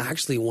like, yeah, I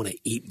actually want to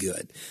eat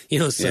good,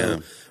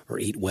 or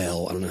eat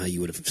well. I don't know how you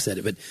would have said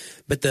it,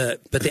 but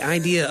the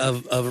idea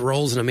of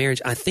roles in a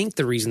marriage, I think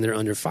the reason they're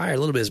under fire a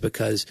little bit is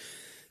because,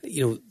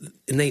 and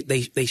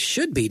they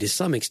should be to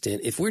some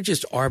extent. If we're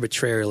just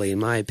arbitrarily, in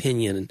my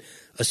opinion,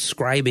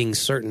 ascribing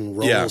certain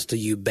roles to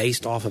you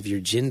based off of your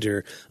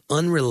gender,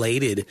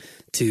 unrelated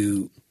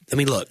to. I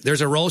mean, look,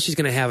 there's a role she's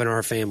going to have in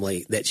our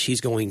family that she's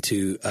going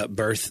to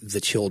birth the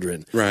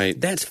children. Right.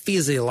 That's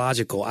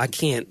physiological. I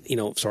can't,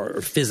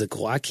 or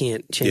physical. I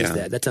can't change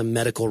that. That's a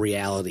medical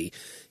reality,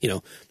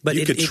 But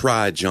You could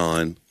try,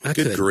 John. I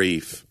Good could.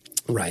 grief.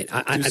 Right.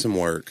 Do some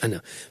work. I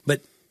know. But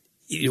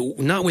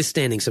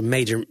notwithstanding some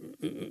major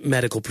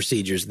medical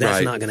procedures,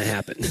 that's not going to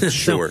happen.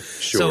 Sure.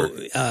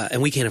 And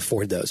we can't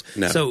afford those.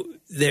 No. So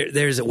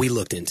we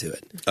looked into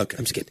it. Okay.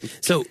 I'm just kidding.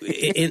 So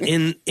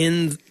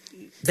in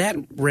that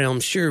realm,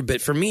 sure.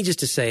 But for me,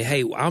 just to say,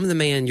 hey, I'm the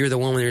man, you're the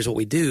woman, here's what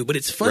we do. But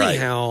it's funny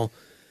how,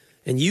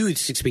 and you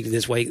speak to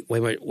this way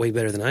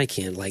better than I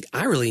can. Like,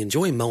 I really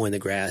enjoy mowing the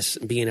grass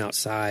and being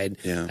outside.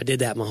 Yeah. I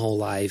did that my whole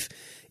life.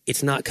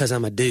 It's not because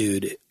I'm a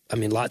dude. I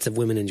mean, lots of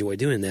women enjoy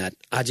doing that.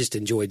 I just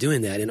enjoy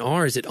doing that. In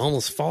ours, it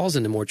almost falls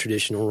into more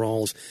traditional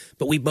roles,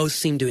 but we both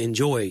seem to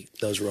enjoy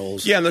those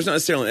roles. Yeah, and there's not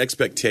necessarily an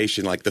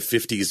expectation like the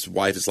 50s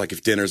wife is like,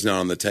 if dinner's not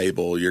on the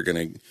table, you're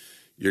gonna.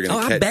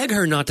 I beg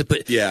her not to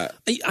put. Yeah,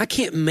 I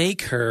can't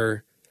make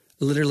her.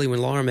 Literally,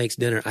 when Laura makes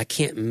dinner, I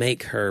can't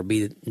make her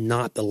be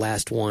not the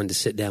last one to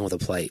sit down with a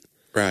plate.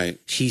 Right.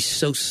 She's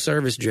so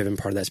service driven.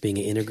 Part of that's being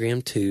an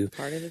Enneagram 2.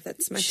 Part of it,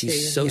 that's my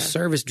She's so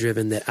service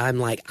driven that I'm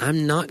like,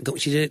 I'm not going.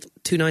 She did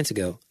it 2 nights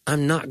ago.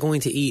 I'm not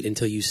going to eat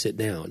until you sit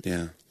down.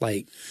 Yeah.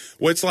 Like,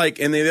 well, it's like,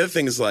 and the other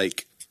thing is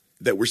like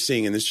that we're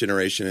seeing in this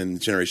generation and the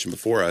generation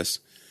before us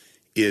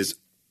is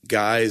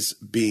guys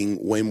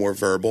being way more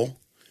verbal.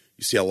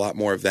 You see a lot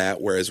more of that,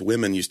 whereas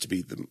women used to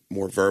be the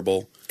more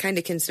verbal. Kind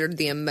of considered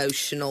the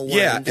emotional one.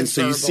 Yeah, and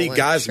so you see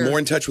guys sure. more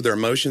in touch with their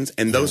emotions,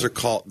 and those are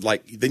called,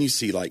 like, then you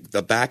see, like,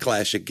 the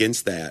backlash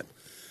against that.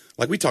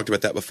 Like, we talked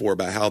about that before,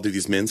 about how I'll do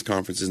these men's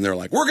conferences, and they're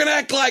like, we're going to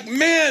act like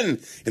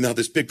men! And they'll have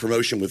this big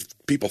promotion with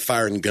people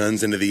firing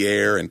guns into the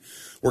air, and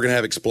we're going to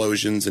have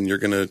explosions, and you're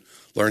going to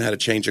learn how to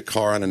change a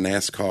car on a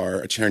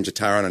NASCAR, or change a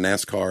tire on a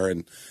NASCAR,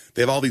 and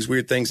they have all these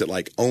weird things that,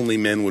 like, only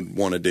men would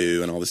want to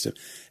do, and all this stuff.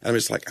 And I'm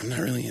just like, I'm not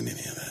really into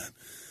any of that.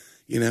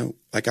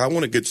 Like, I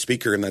want a good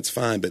speaker, and that's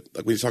fine. But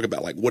like we talk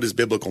about, like, what is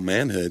biblical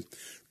manhood?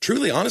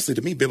 Truly, honestly,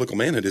 to me, biblical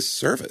manhood is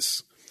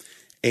service.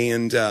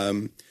 And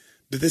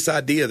this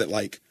idea that,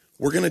 like,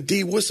 we're going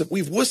to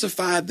we've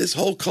wussified this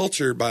whole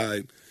culture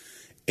by,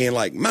 and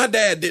like, my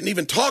dad didn't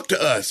even talk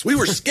to us. We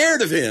were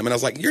scared of him. And I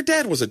was like, your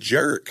dad was a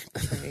jerk.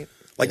 Right.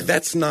 Like,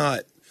 that's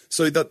not,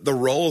 so the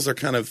roles are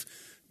kind of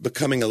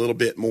becoming a little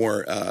bit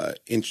more,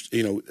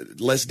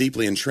 less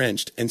deeply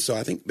entrenched. And so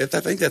I think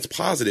that's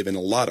positive in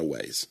a lot of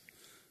ways.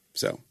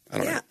 So, I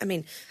don't know. I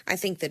mean, I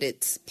think that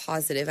it's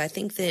positive. I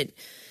think that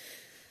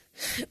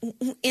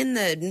in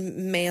the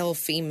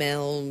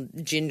male-female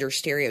gender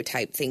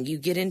stereotype thing, you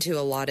get into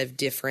a lot of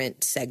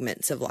different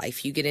segments of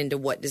life. You get into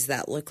what does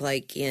that look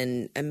like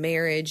in a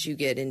marriage. You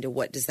get into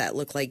what does that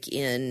look like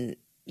in,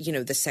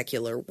 the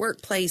secular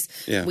workplace.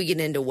 Yeah. We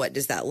get into what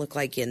does that look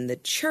like in the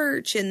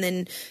church. And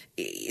then,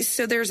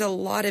 so there's a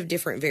lot of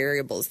different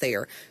variables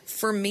there.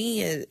 For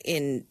me,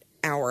 in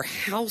our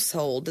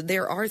household,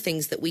 there are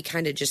things that we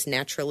kind of just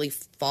naturally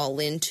fall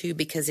into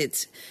because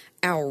it's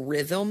our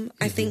rhythm,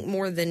 I think,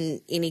 more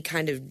than any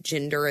kind of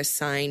gender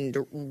assigned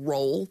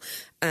role.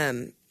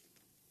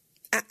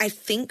 I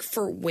think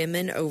for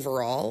women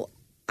overall,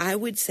 I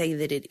would say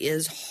that it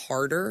is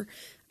harder,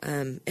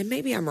 and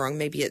maybe I'm wrong,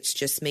 maybe it's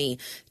just me,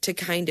 to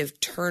kind of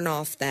turn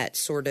off that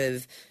sort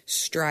of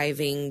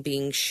striving,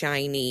 being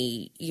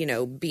shiny,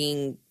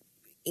 being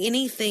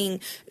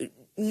anything.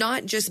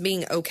 not just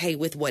being okay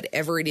with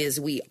whatever it is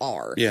we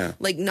are. Yeah.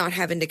 Like not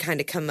having to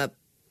kind of come up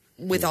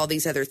with all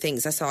these other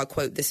things. I saw a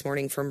quote this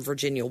morning from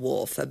Virginia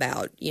Woolf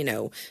about,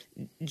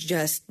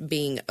 just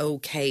being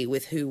okay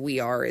with who we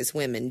are as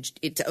women.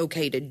 It's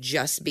okay to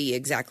just be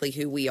exactly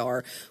who we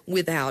are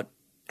without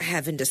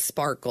having to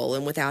sparkle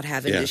and without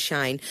having to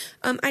shine.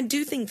 I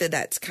do think that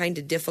that's kind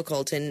of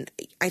difficult. And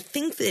I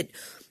think that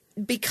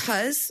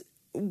because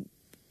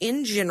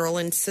in general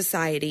in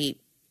society,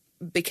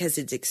 because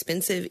it's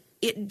expensive,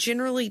 it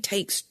generally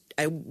takes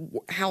a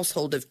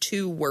household of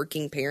 2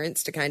 working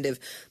parents to kind of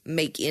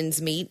make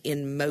ends meet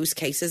in most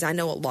cases. I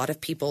know a lot of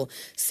people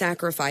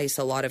sacrifice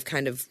a lot of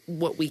kind of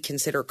what we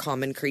consider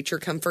common creature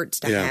comforts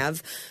to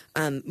have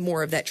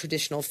more of that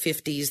traditional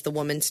 50s, the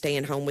woman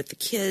staying home with the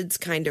kids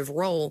kind of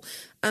role.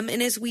 And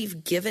as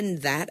we've given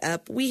that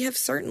up, we have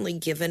certainly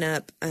given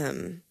up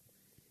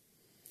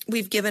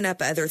we've given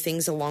up other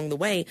things along the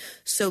way.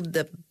 So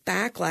the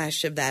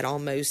backlash of that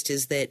almost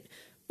is that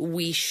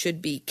we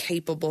should be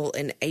capable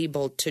and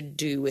able to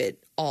do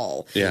it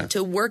all. Yeah.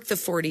 To work the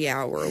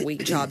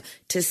 40-hour-a-week job,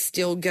 to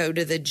still go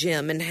to the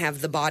gym and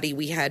have the body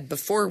we had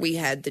before we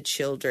had the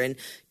children,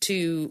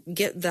 to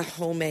get the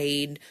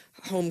homemade,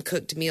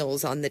 home-cooked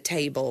meals on the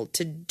table,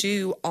 to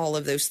do all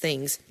of those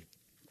things.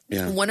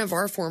 Yeah. One of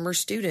our former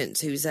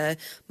students, who's a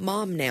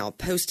mom now,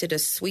 posted a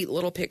sweet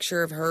little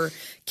picture of her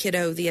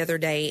kiddo the other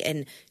day,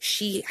 and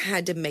she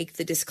had to make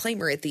the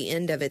disclaimer at the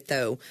end of it,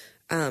 though,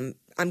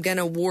 I'm going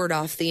to ward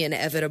off the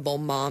inevitable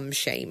mom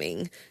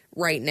shaming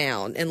right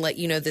now and let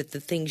you know that the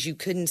things you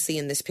couldn't see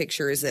in this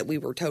picture is that we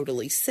were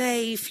totally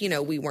safe.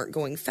 We weren't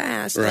going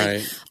fast, right.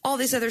 Like all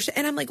this other stuff.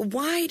 And I'm like,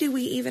 why do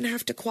we even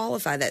have to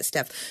qualify that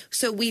stuff?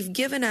 So we've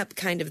given up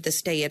kind of the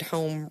stay at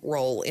home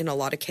role in a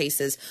lot of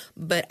cases,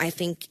 but I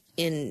think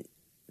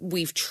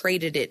we've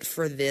traded it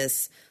for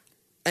this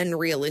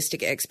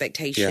unrealistic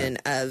expectation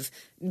of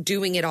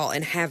doing it all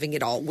and having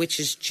it all,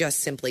 which is just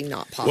simply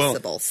not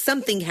possible.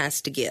 Something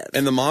has to give.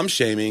 And the mom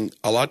shaming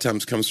a lot of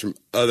times comes from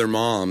other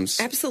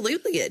moms.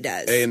 Absolutely it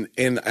does.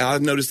 And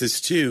I've noticed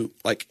this too.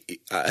 Like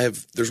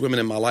there's women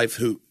in my life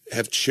who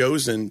have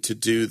chosen to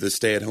do the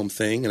stay-at-home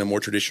thing in a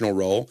more traditional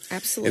role.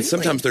 Absolutely. And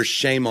sometimes there's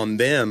shame on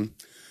them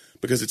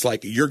because it's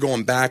like you're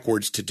going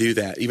backwards to do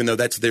that, even though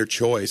that's their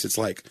choice. It's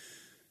like,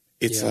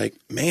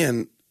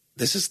 man,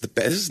 this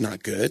is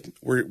not good.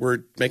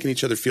 We're making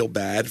each other feel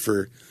bad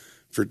for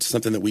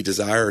something that we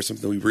desire or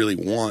something that we really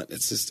want.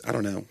 It's just, I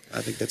don't know.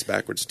 I think that's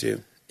backwards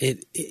too.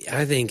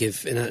 I think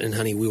and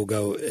honey, we'll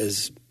go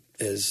as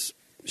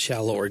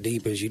shallow or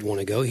deep as you'd want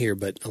to go here,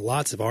 but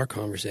lots of our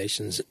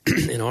conversations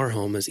in our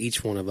home as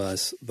each one of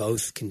us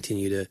both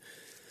continue to,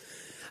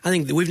 I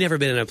think that we've never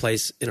been in a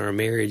place in our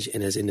marriage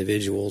and as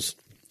individuals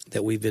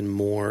that we've been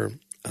more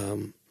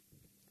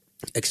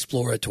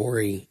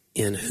exploratory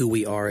in who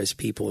we are as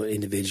people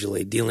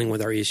individually, dealing with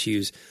our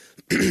issues,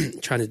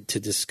 trying to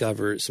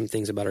discover some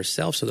things about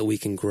ourselves so that we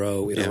can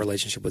grow in our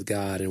relationship with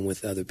God and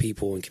with other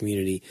people and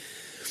community.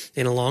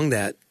 And along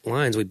that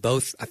lines, we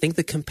both, I think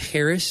the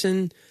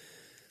comparison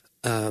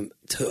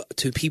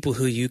to people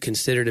who you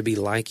consider to be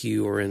like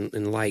you or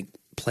in like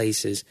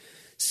places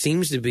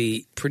seems to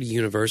be pretty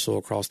universal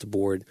across the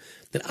board,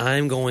 that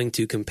I'm going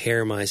to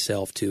compare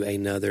myself to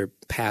another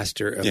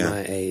pastor of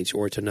my age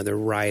or to another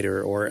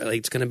writer, or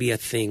it's going to be a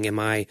thing. Am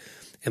I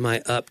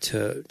up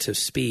to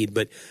speed?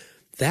 But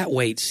that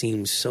weight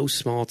seems so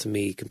small to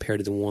me compared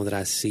to the one that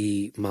I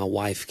see my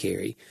wife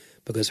carry,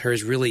 because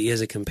hers really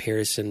is a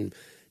comparison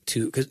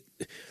to, because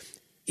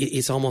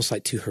it's almost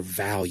like to her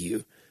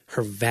value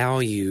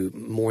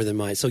more than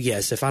mine. So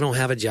yes, if I don't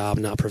have a job,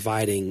 not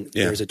providing,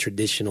 there's a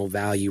traditional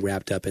value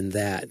wrapped up in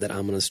that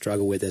I'm going to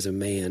struggle with as a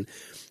man.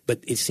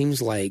 But it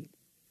seems like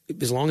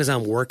as long as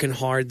I'm working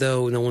hard,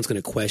 though, no one's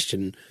going to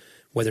question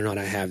whether or not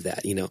I have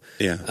that,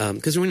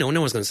 Because we know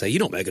no one's going to say, you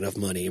don't make enough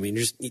money. I mean,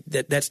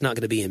 that's not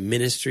going to be in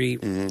ministry,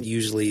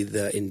 usually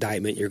the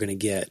indictment you're going to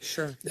get.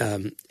 Sure.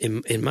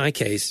 In my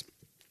case,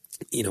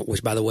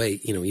 which by the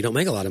way, you don't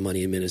make a lot of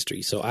money in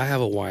ministry. So I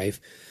have a wife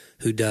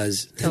who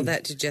does. Tell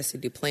that to Jesse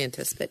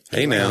Duplantis, but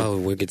hey, now. Oh,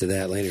 we'll get to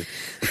that later.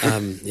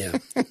 You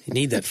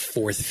need that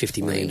fourth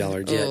 $50 million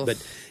jet. Oh. But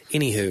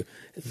anywho,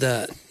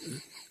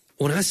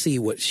 when I see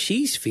what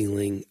she's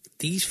feeling,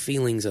 these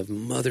feelings of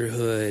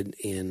motherhood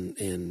and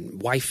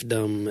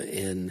wifedom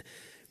and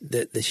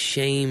the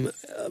shame,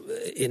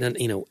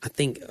 I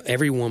think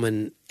every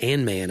woman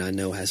and man I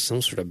know has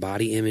some sort of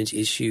body image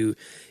issue,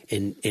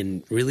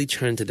 and really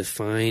trying to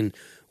define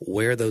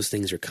where those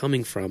things are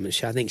coming from. And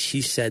I think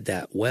she said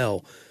that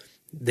well.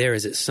 There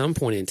is at some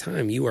point in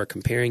time you are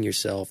comparing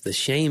yourself, the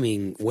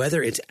shaming,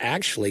 whether it's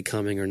actually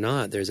coming or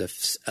not, there's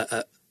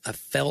a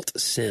felt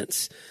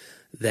sense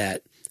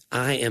that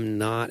I am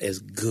not as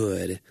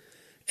good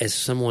as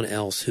someone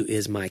else who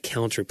is my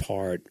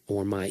counterpart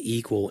or my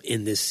equal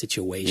in this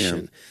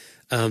situation.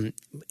 Yeah.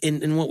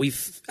 And what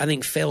we've, I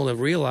think, failed to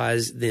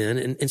realize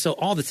then, and so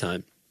all the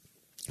time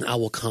I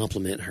will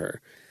compliment her.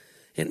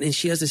 And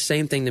she does the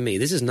same thing to me.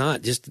 This is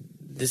not just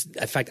this.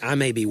 In fact, I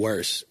may be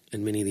worse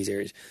in many of these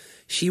areas.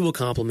 she will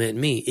compliment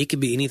me. It could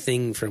be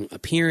anything from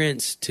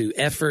appearance to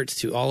effort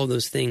to all of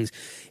those things.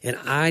 And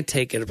I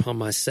take it upon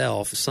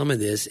myself. Some of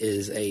this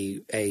is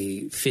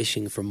a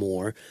fishing for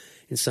more.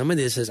 And some of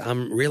this is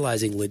I'm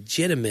realizing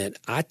legitimate.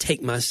 I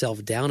take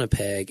myself down a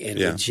peg and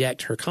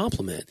reject her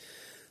compliment.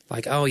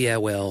 Like, oh, yeah,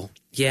 well,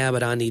 yeah,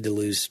 but I need to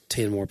lose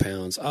 10 more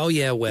pounds. Oh,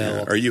 yeah, well.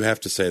 Yeah. Or you have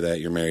to say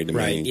that you're married to me.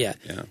 Right, yeah.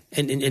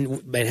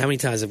 And how many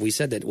times have we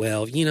said that?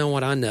 Well, you know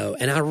what, I know.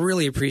 And I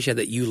really appreciate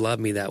that you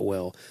love me that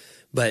well.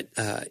 But,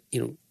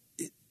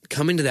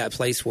 coming to that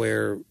place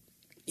where,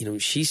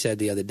 she said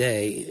the other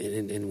day,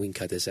 and we can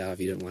cut this out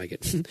if you don't like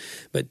it,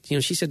 but,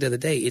 she said the other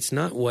day, it's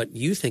not what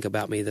you think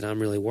about me that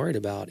I'm really worried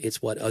about.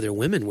 It's what other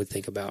women would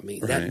think about me.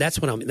 Right. That's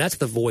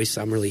the voice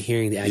I'm really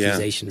hearing the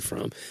accusation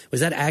from.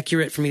 Was that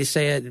accurate for me to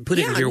say it? Put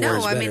it in your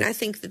words better. I mean, I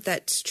think that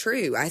that's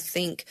true. I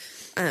think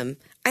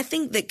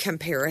that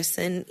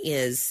comparison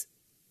is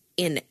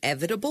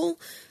inevitable.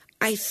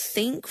 I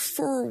think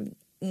for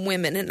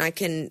women, and I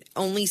can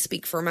only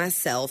speak for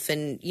myself,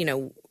 and,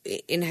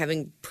 in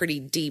having pretty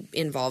deep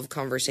involved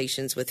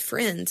conversations with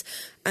friends,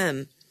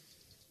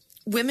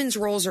 women's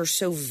roles are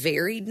so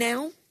varied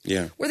now.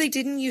 Yeah. Where they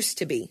didn't used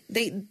to be.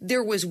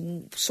 There was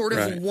sort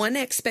of one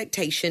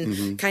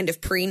expectation kind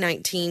of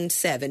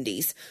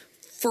pre-1970s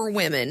for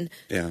women.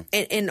 Yeah.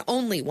 And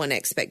only one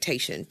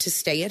expectation, to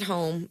stay at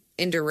home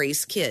and to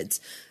raise kids.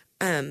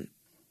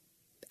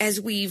 As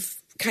we've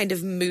kind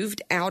of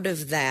moved out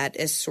of that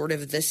as sort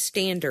of the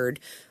standard,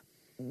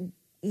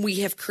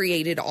 we have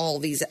created all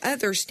these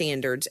other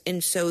standards.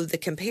 And so the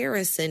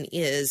comparison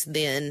is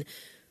then,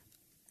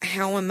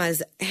 how am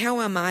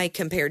I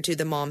compared to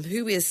the mom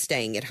who is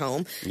staying at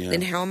home? Yeah.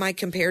 Then how am I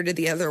compared to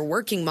the other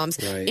working moms?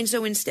 Right. And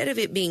so instead of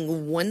it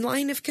being one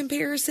line of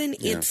comparison,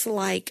 it's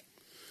like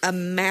a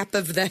map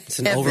of the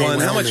heavens. Well,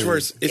 and how much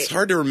worse? It's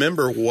hard to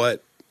remember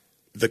what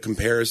the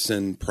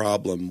comparison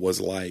problem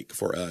was like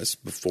for us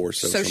before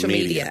social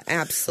media.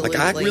 Absolutely.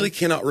 Like, I really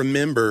cannot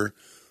remember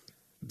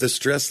the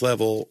stress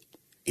level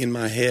in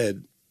my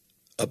head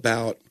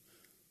about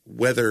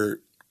whether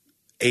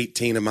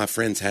 18 of my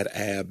friends had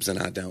abs and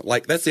I don't.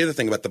 Like, that's the other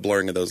thing about the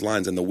blurring of those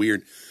lines and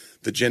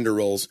the gender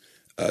roles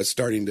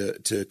starting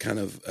to kind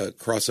of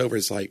cross over.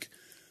 It's like,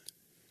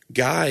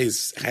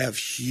 guys have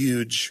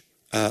huge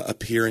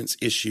appearance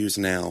issues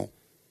now,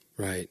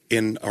 right,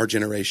 in our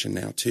generation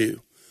now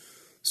too.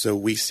 So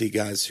we see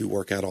guys who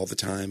work out all the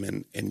time,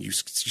 and you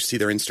see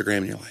their Instagram,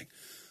 and you're like,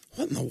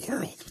 what in the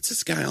world? What's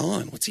this guy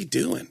on? What's he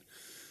doing?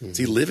 Does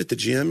he live at the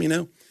gym,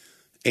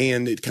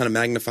 And it kind of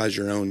magnifies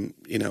your own,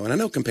 and I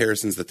know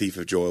comparison's the thief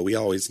of joy.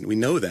 We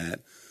know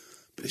that.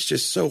 But it's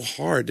just so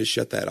hard to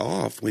shut that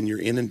off when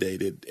you're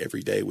inundated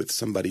every day with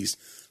somebody's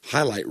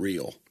highlight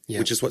reel,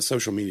 which is what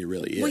social media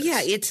really is. Well,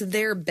 yeah, it's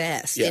their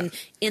best. Yeah. And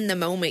in the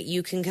moment,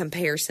 you can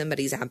compare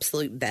somebody's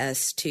absolute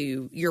best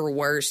to your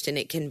worst, and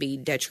it can be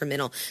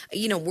detrimental.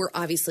 We're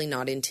obviously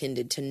not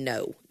intended to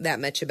know that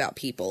much about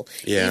people.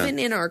 Yeah. Even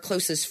in our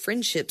closest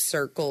friendship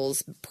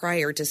circles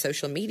prior to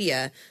social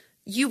media,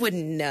 you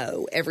wouldn't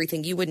know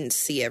everything. You wouldn't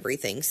see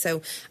everything.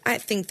 So I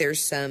think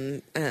there's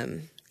some...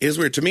 It is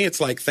weird. To me,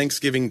 it's like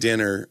Thanksgiving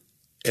dinner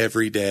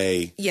every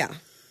day. Yeah.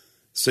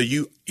 So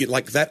you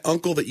like that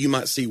uncle that you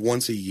might see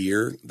once a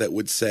year that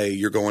would say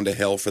you're going to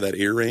hell for that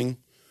earring.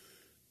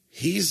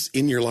 He's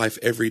in your life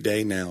every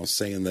day now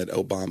saying that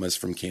Obama's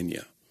from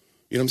Kenya.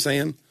 You know what I'm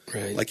saying?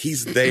 Right. Like,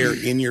 he's there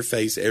in your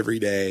face every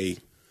day,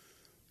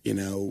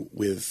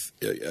 with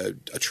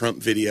a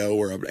Trump video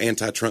or an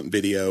anti-Trump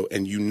video,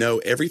 and you know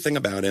everything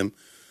about him.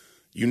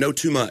 You know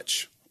too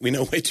much. We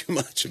know way too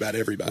much about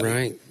everybody.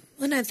 right.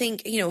 Well, and I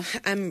think,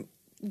 I'm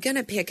going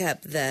to pick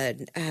up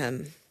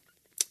the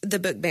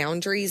book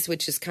Boundaries,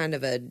 which is kind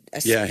of a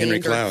standard. Henry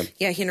Cloud.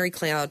 Yeah, Henry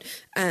Cloud.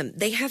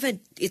 They have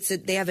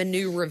a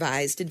new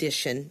revised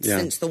edition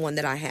since the one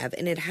that I have,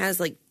 and it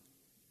has like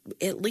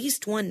at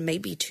least one,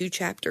 maybe two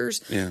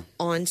chapters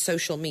on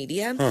social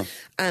media,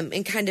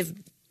 and kind of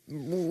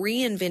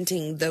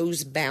reinventing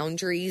those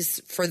boundaries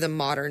for the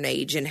modern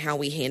age and how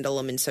we handle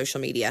them in social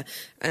media.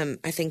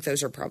 I think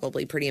those are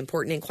probably pretty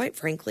important, and quite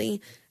frankly,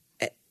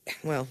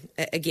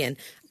 again,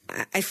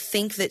 I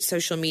think that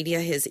social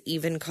media has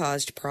even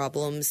caused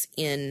problems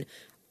in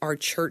our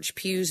church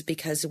pews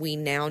because we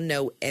now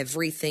know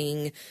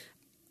everything.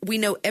 We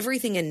know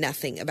everything and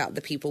nothing about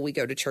the people we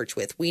go to church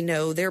with. We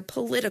know their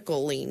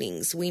political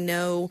leanings. We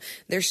know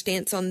their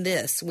stance on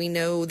this. We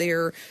know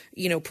their,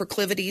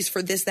 proclivities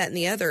for this, that, and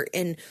the other.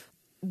 And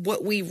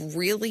what we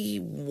really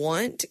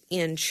want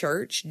in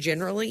church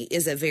generally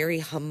is a very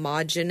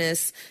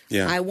homogenous,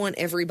 I want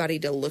everybody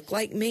to look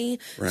like me.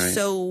 Right.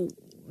 So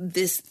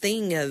this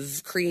thing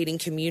of creating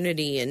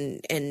community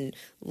and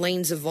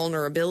lanes of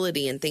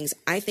vulnerability and things,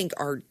 I think,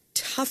 are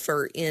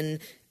tougher in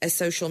a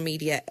social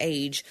media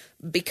age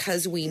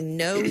because we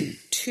know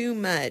too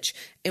much.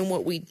 And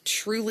what we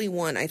truly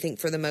want, I think,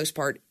 for the most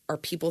part, are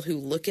people who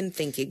look and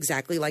think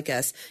exactly like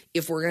us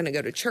if we're going to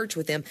go to church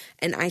with them.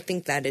 And I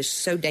think that is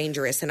so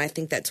dangerous. And I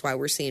think that's why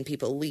we're seeing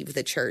people leave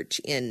the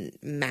church in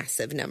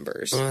massive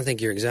numbers. Well, I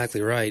think you're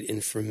exactly right.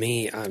 And for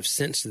me, I've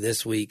sensed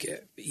this week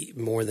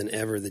more than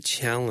ever the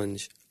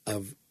challenge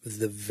of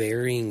the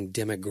varying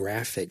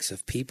demographics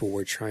of people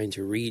we're trying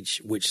to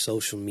reach, which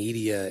social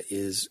media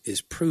is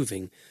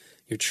proving.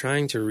 You're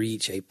trying to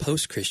reach a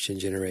post-Christian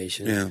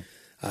generation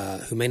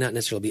who may not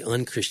necessarily be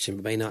unchristian,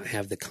 but may not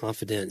have the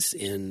confidence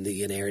in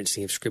the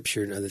inerrancy of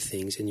Scripture and other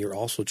things. And you're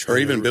also trying or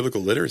even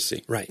biblical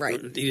literacy. Right.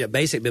 Yeah,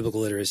 basic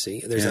biblical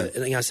literacy. There's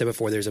like I said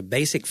before, there's a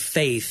basic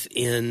faith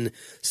in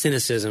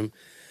cynicism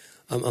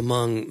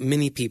among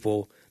many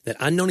people that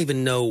I don't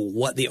even know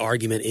what the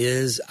argument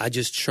is. I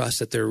just trust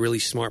that there are really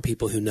smart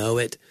people who know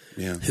it,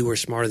 who are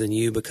smarter than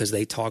you because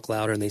they talk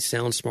louder and they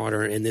sound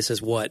smarter. And this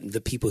is what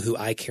the people who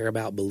I care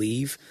about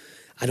believe.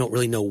 I don't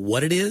really know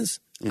what it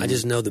is. I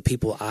just know the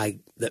people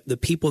the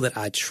people that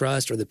I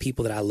trust or the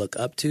people that I look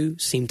up to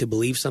seem to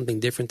believe something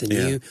different than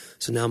you.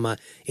 So now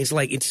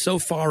it's so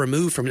far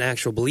removed from an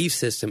actual belief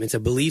system. It's a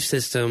belief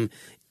system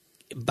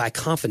by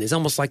confidence. It's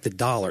almost like the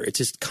dollar. It's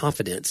just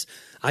confidence.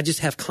 I just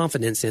have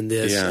confidence in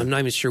this. I'm not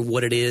even sure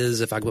what it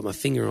is if I can put my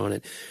finger on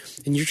it.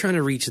 And you're trying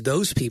to reach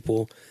those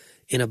people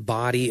in a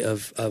body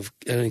of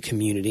in a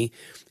community.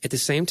 At the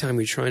same time,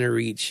 you're trying to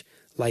reach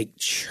like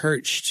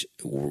church.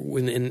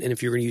 And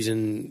if you're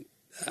using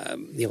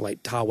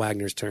like Todd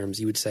Wagner's terms,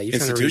 you would say you're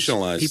trying to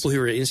reach people who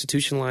are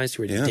institutionalized,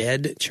 who are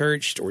dead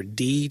churched or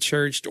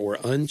de-churched or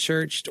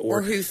unchurched,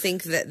 or who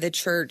think that the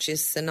church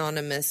is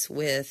synonymous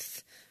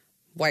with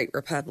white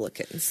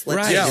Republicans.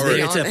 Right.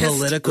 It's a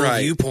political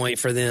viewpoint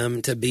for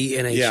them to be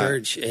in a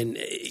church. And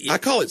I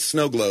call it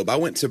Snow Globe. I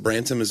went to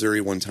Branson, Missouri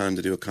one time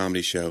to do a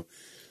comedy show,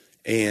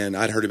 and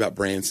I'd heard about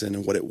Branson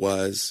and what it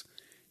was.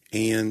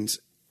 And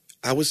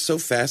I was so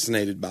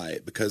fascinated by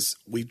it because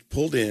we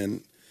pulled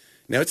in.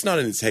 Now, it's not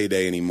in its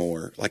heyday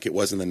anymore like it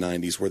was in the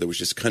 90s where there was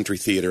just country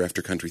theater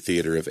after country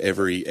theater of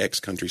every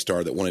ex-country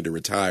star that wanted to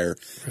retire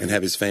and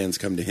have his fans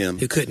come to him.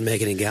 Who couldn't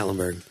make it in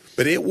Gatlinburg.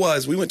 But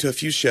we went to a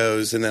few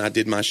shows, and then I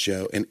did my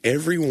show, and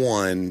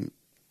everyone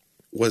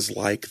was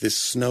like this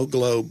snow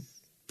globe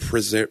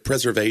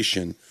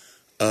preservation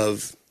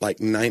of like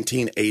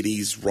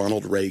 1980s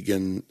Ronald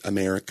Reagan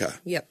America.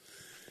 Yep.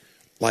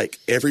 Like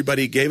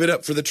everybody gave it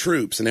up for the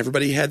troops, and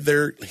everybody had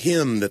their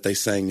hymn that they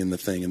sang in the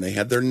thing, and they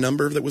had their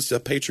number that was a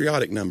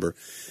patriotic number.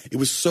 It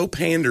was so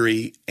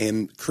pandery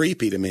and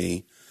creepy to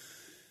me,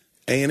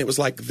 and it was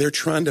like they're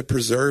trying to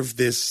preserve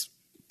this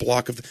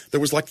block of.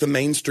 There was like the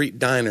Main Street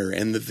Diner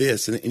and the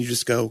this, and you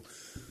just go.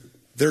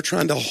 They're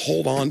trying to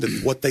hold on to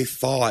what they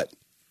thought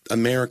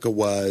America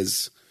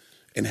was,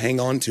 and hang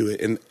on to it.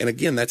 And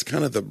again, that's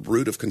kind of the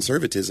root of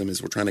conservatism is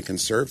we're trying to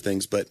conserve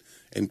things,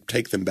 and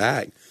take them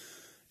back.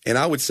 And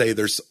I would say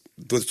there's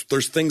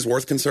things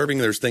worth conserving.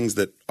 There's things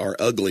that are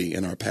ugly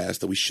in our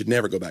past that we should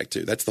never go back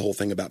to. That's the whole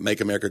thing about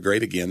Make America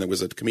Great Again. There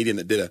was a comedian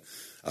that did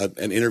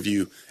an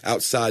interview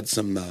outside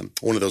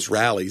one of those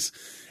rallies,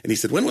 and he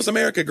said, "When was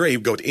America great?"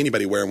 He'd go to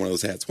anybody wearing one of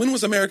those hats. "When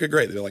was America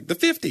great?" They're like, "The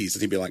 50s."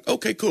 And he'd be like,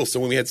 "Okay, cool." So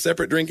when we had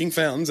separate drinking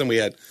fountains and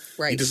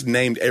he just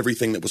named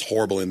everything that was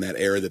horrible in that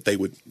era that they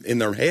would, in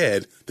their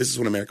head, this is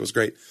when America was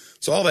great.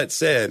 So all that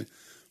said,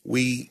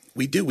 we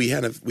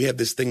have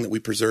this thing that we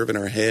preserve in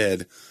our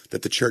head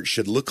that the church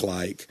should look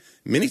like.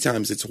 Many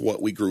times it's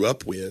what we grew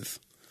up with,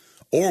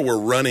 or we're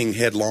running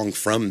headlong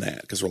from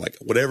that because we're like,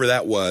 whatever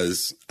that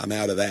was, I'm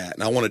out of that,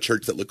 and I want a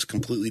church that looks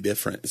completely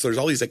different. So there's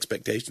all these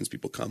expectations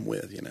people come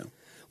with,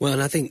 Well,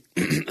 and I think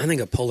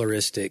a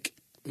polaristic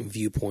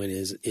viewpoint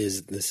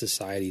is the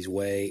society's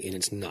way, and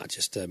it's not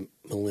just a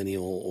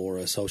millennial or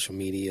a social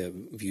media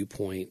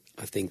viewpoint.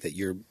 I think that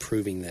you're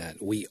proving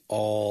that we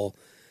all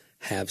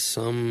have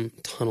some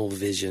tunnel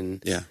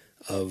vision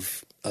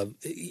of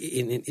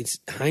it's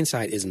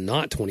hindsight is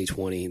not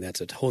 20/20. That's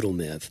a total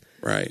myth.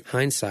 Right.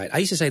 Hindsight. I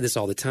used to say this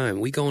all the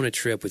time. We go on a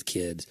trip with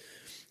kids,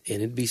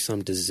 and it'd be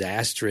some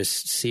disastrous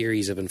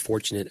series of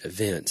unfortunate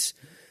events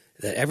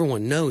that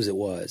everyone knows it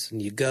was. And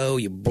you go,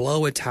 you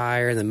blow a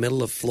tire in the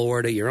middle of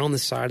Florida. You're on the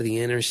side of the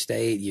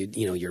interstate.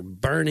 You're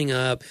burning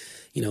up.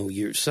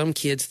 You're some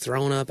kids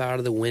thrown up out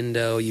of the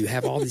window. You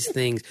have all these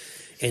things.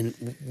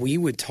 And we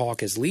would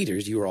talk as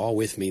leaders. You were all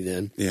with me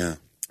then. Yeah.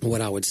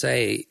 What I would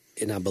say,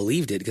 and I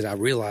believed it because I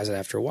realized it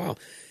after a while,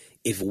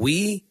 if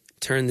we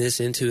turn this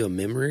into a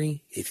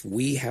memory, if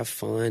we have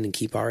fun and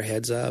keep our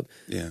heads up,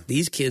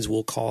 these kids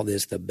will call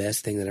this the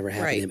best thing that ever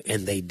happened to them.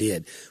 And they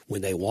did.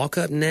 When they walk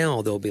up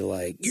now, they'll be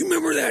like, "You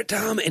remember that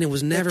time?" And it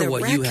was never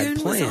what you had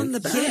planned. Was on the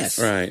bus. Yes.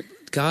 Right.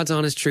 God's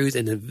honest truth,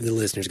 and the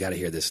listeners got to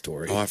hear this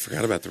story. Oh, I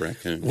forgot about the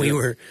raccoon. We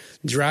were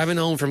driving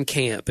home from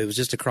camp. It was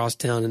just across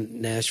town in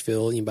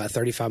Nashville, about a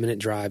 35-minute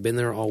drive. Been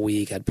there all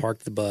week. I'd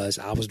parked the bus.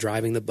 I was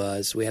driving the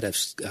bus. We had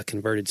a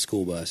converted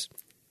school bus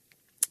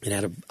and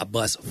had a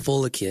bus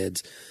full of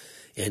kids.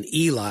 And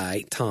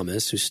Eli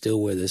Thomas, who's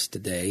still with us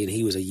today, and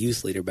he was a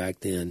youth leader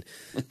back then,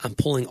 I'm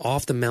pulling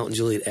off the Mount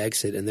Juliet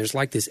exit, and there's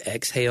like this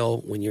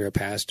exhale when you're a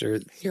pastor.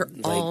 You're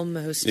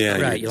almost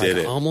right. You You're did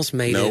like, I almost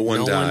made it. No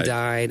one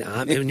died.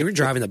 And when you're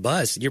driving the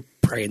bus, you're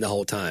praying the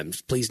whole time.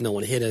 Please, no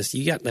one hit us.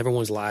 You got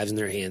everyone's lives in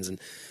their hands, and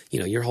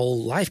your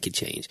whole life could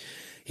change.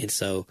 And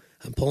so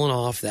I'm pulling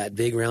off that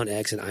big round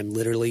exit. I'm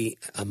literally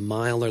a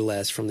mile or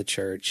less from the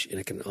church,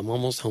 and I'm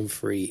almost home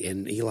free.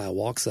 And Eli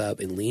walks up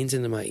and leans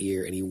into my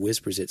ear, and he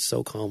whispers it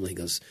so calmly. He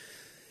goes,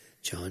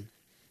 "John,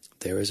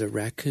 there is a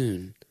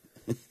raccoon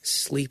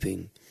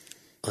sleeping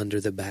under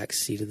the back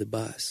seat of the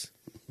bus."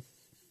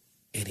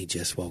 And he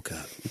just woke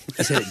up.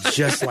 He said it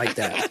just like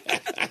that.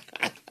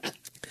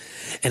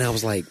 And I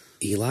was like,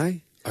 "Eli,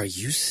 are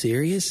you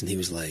serious?" And he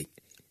was like,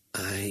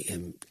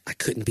 I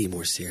couldn't be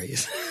more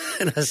serious.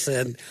 And I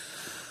said,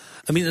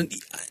 I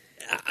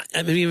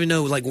don't even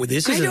know, like,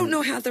 this is. I don't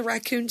know how the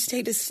raccoon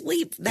stayed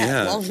asleep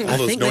that long. All those I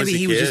think maybe noisy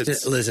he was kids.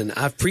 just listen.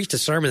 I've preached a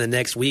sermon the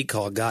next week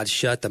called "God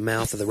Shut the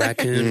Mouth of the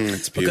Raccoon."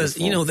 It's because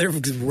beautiful. they're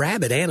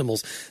rabid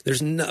animals.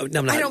 There's no, I'm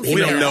not. I don't We think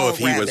don't they're know all if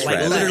he was rabid. like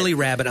rabid. literally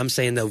rabid. I'm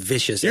saying though,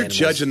 vicious. You're animals.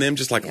 judging them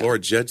just like,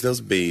 Lord, judge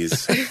those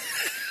bees.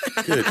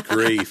 Good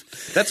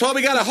grief. That's why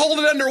we got to hold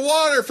it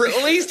underwater for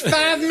at least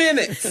 5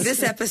 minutes.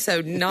 This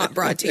episode not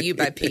brought to you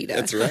by PETA.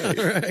 That's right.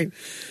 Right.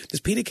 Does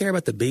PETA care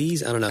about the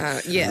bees? I don't know.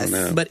 Yes. I don't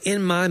know. But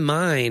in my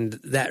mind,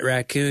 that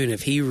raccoon,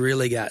 if he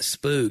really got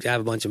spooked, I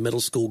have a bunch of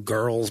middle school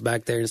girls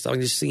back there and stuff. I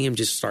can just see him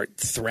just start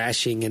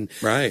thrashing. And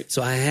Right.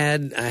 so I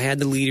had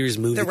the leaders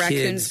move The the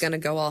raccoon's kids. going to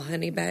go all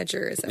honey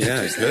badger. Is that what Yeah,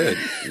 you're it's saying?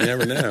 good. You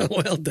never know.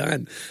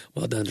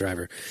 Well done,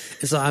 driver.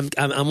 And so I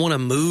want to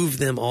move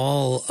them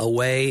all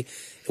away.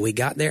 And we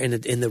got there, and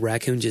the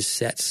raccoon just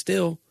sat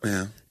still.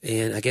 Yeah.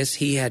 And I guess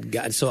he had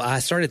gotten. So I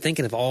started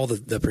thinking of all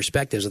the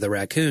perspectives of the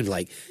raccoon.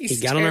 Like He's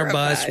he got on our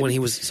bus terrified. when he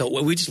was.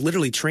 So we just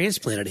literally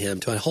transplanted him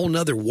to a whole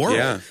nother world.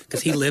 Yeah.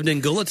 Because he lived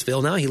in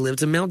Goulitsville. Now he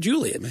lives in Mount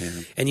Juliet.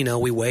 Man. And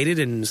we waited,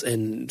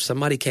 and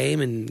somebody came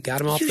and got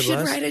him off You the should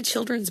bus. write a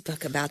children's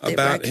book about the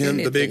About raccoon.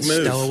 him, the big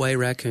adventure. move. Stowaway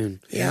raccoon.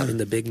 Yeah. In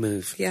the big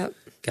move. Yep.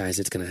 Guys,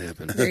 it's going to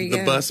happen. There you The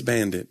go. bus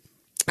bandit.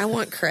 I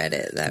want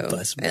credit, though,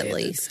 Bus at bandit.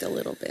 least a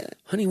little bit.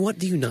 Honey, what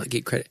do you not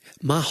get credit?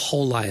 My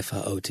whole life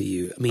I owe to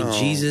you. I mean, Oh.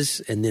 Jesus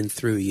and then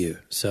through you.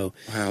 So,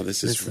 Wow,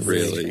 this is That's the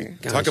really.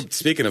 Gosh.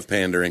 Speaking of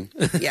pandering,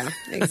 Yeah,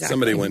 exactly.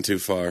 somebody went too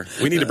far.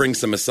 We need to bring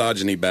some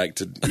misogyny back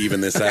to even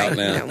this out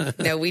now.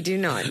 No, we do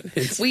not.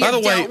 We By have the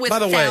way- dealt with by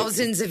the way-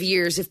 thousands of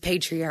years of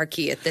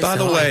patriarchy at this By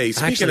the point. way, I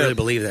actually speaking really of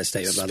believe that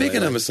statement. By the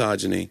speaking way, of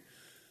misogyny,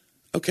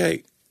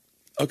 okay,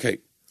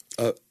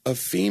 a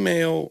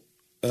female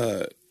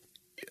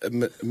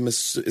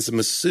is a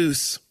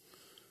masseuse.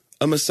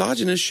 A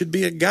misogynist should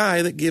be a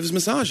guy that gives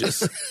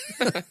massages.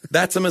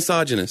 That's a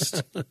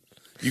misogynist.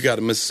 You got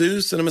a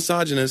masseuse and a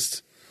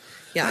misogynist.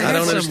 Yeah, I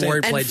don't some understand.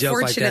 wordplay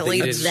joke like that that Unfortunately,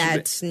 you didn't-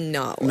 that's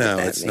not what No,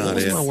 that it's means. not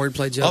What's it. my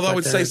wordplay joke Although I like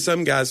would say that?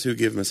 some guys who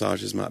give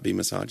massages might be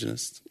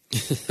misogynists.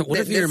 What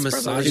if you're a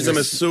That's probably- He's a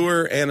misogynist?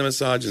 masseur and a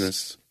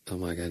misogynist. Oh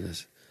my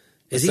goodness!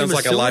 It Is he sounds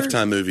like a masseur?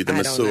 Lifetime movie, The I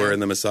don't Masseur know.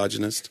 and the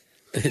Misogynist.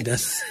 It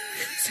does.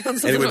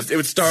 Sounds a And little, it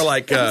would star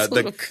like sounds a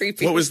little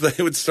creepy.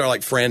 it would star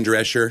like Fran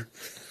Drescher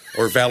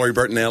or Valerie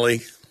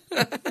Bertinelli.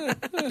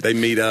 They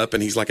meet up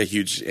and he's like a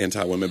huge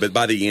anti-woman, but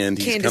by the end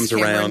he Candace comes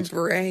Cameron around.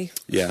 Bure.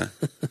 Yeah.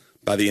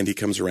 By the end he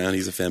comes around,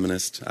 he's a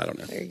feminist. I don't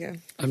know. There you go.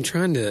 I'm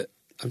trying to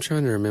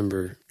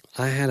remember.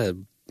 I had a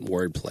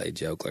wordplay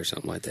joke or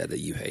something like that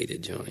you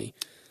hated, Johnny.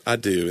 I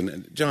do.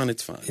 And John,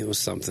 it's fine. It was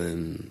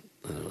something.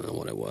 I don't know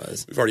what it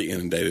was. We've already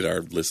inundated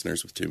our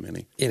listeners with too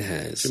many. It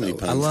has. Too many So,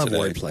 I puns love today.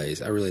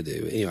 wordplays. I really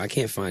do. I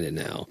can't find it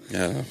now.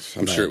 Yeah,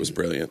 I'm sure it was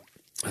brilliant.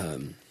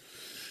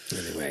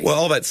 Anyway. Well,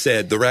 all that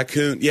said, the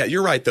raccoon, yeah,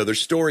 you're right, though. There's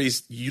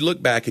stories, you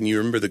look back and you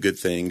remember the good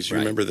things. You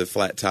Right. remember the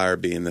flat tire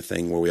being the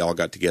thing where we all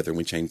got together and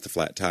we changed the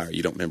flat tire.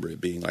 You don't remember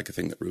it being like a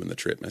thing that ruined the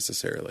trip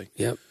necessarily.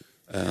 Yep.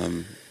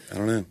 I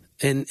don't know.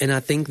 And I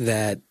think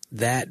that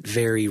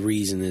very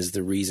reason is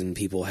the reason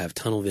people have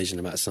tunnel vision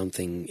about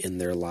something in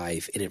their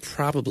life, and it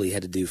probably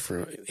had to do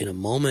in a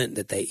moment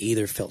that they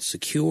either felt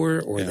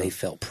secure or Yeah. they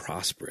felt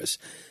prosperous.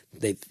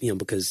 They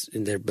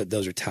but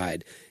those are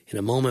tied. In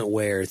a moment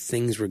where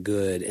things were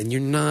good, and you're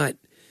not,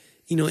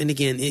 and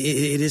again,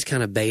 it is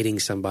kind of baiting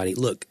somebody.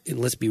 Look, and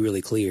let's be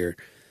really clear.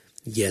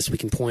 Yes, we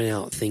can point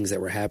out things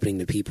that were happening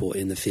to people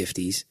in the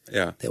 50s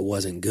Yeah. that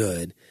wasn't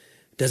good.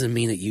 Doesn't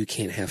mean that you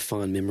can't have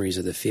fond memories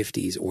of the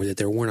 50s or that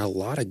there weren't a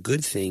lot of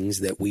good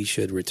things that we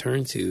should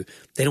return to.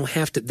 They don't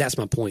have to, that's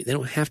my point. They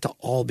don't have to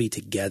all be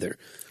together.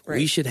 Right.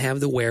 We should have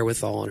the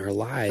wherewithal in our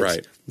lives.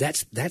 Right.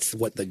 That's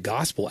what the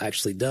gospel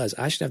actually does.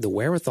 I should have the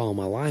wherewithal in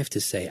my life to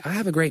say, I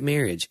have a great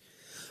marriage.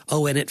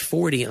 Oh, and at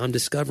 40, I'm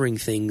discovering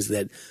things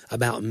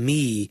about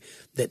me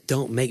that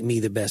don't make me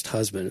the best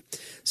husband.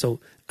 So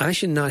I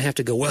should not have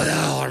to go,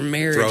 well, our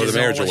marriage Throw the is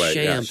marriage all a away.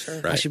 sham. Yeah, sure.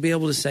 I Right. should be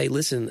able to say,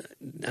 listen,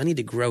 I need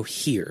to grow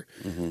here.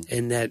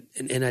 And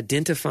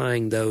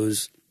identifying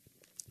those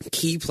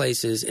key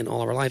places in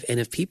all of our life. And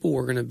if people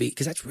were going to be,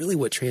 because that's really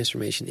what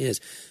transformation is.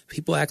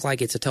 People act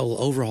like it's a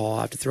total overhaul.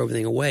 I have to throw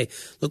everything away.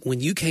 Look, when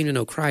you came to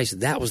know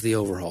Christ, that was the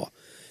overhaul.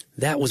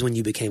 That was when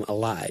you became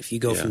alive. You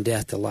go from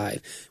death to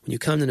life. When you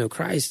come to know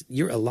Christ,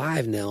 you're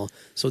alive now.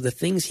 So the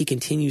things he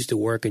continues to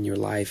work in your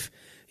life,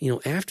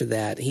 after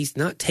that, he's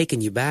not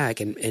taking you back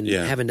and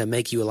having to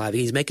make you alive.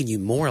 He's making you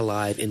more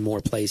alive in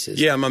more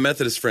places. Yeah, my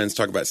Methodist friends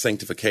talk about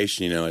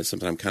sanctification, it's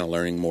something I'm kind of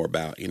learning more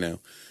about,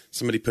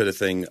 somebody put a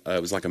thing,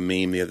 it was like a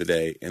meme the other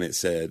day, and it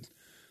said,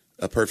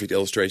 a perfect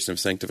illustration of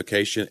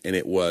sanctification, and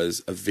it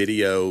was a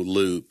video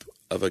loop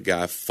of a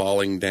guy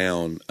falling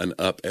down an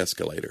up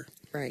escalator.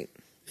 Right.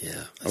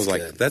 Yeah. I was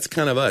like, that's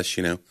kind of us,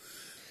 you know.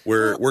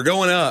 We're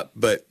going up,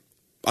 but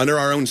under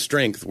our own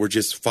strength, we're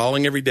just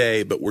falling every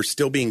day, but we're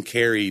still being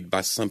carried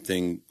by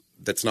something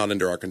that's not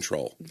under our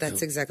control.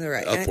 That's exactly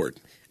right. Upward.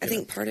 I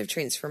think part of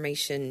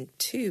transformation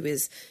too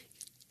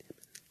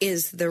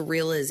is the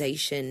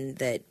realization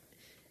that,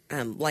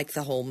 like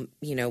the whole,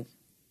 you know,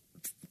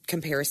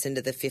 comparison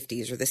to the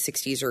 50s or the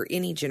 60s or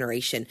any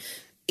generation,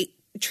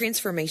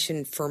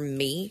 transformation for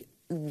me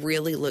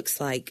really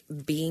looks like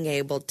being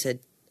able to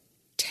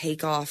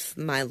take off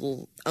my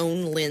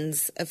own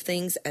lens of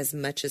things as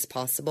much as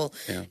possible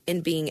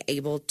and being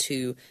able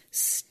to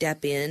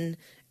step in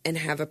and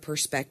have a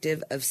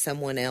perspective of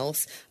someone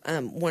else.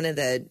 One of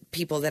the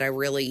people that I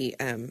really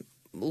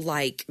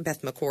like,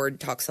 Beth McCord,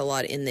 talks a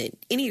lot in the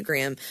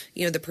Enneagram,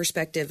 you know, the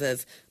perspective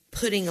of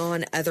putting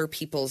on other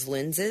people's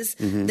lenses,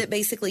 that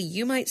basically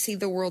you might see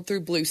the world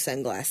through blue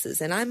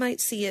sunglasses and I might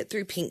see it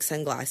through pink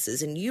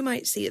sunglasses and you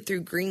might see it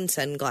through green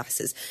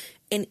sunglasses.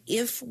 And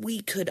if we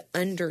could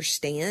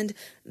understand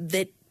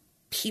that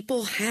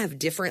people have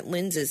different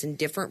lenses and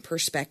different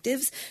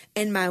perspectives,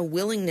 and my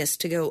willingness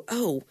to go,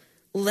 oh,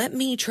 let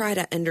me try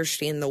to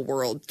understand the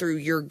world through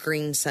your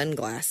green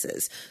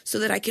sunglasses so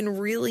that I can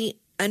really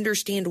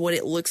understand what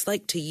it looks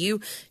like to you,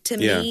 to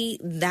me,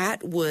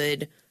 that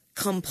would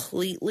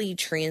completely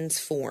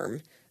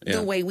transform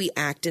the way we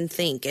act and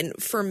think.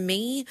 And for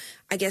me,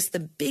 I guess the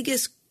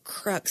biggest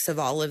crux of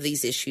all of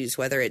these issues,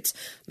 whether it's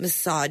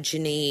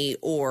misogyny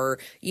or,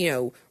 you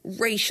know,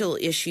 racial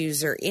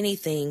issues or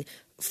anything,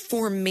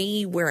 for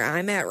me, where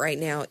I'm at right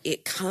now,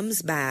 it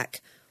comes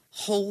back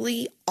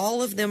wholly,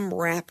 all of them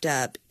wrapped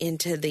up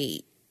into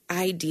the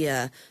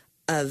idea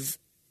of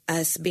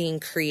us being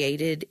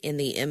created in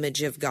the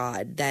image of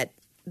God, that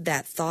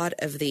thought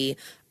of the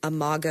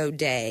Imago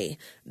Dei,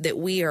 that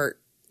we are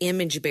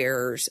image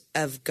bearers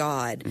of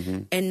God,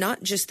 and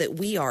not just that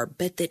we are,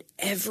 but that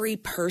every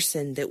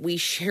person that we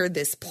share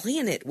this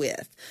planet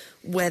with,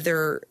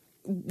 whether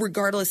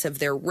regardless of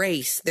their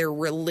race, their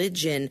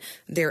religion,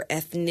 their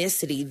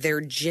ethnicity,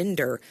 their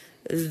gender,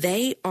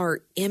 they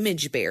are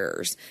image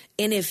bearers.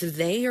 And if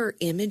they are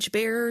image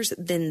bearers,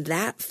 then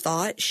that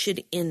thought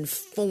should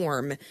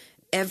inform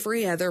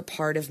every other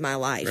part of my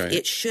life. Right.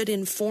 It should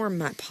inform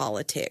my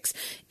politics.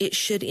 It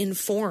should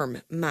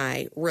inform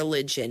my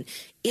religion.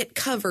 It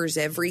covers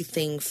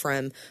everything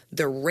from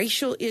the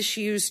racial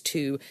issues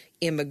to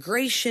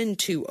immigration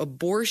to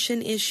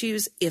abortion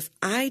issues. If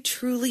I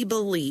truly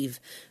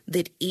believe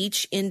that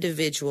each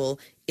individual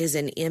is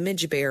an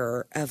image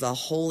bearer of a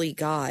holy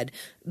God,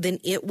 then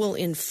it will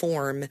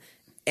inform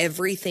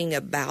everything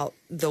about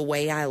the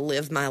way I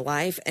live my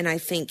life. And I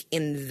think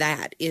in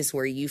that is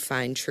where you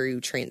find true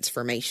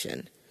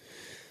transformation.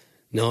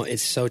 No,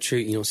 it's so true.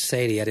 You know,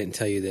 Sadie, I didn't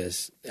tell you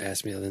this,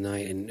 asked me the other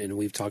night, and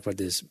we've talked about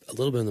this a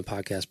little bit on the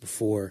podcast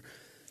before.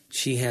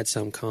 She had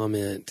some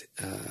comment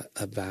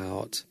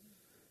about,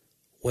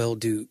 well,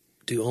 do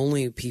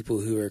only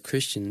people who are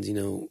Christians, you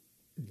know,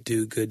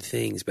 do good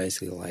things,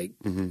 basically, like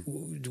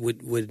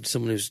would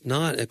someone who's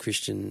not a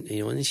Christian,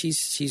 you know, and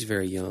she's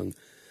very young.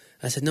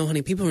 I said, no,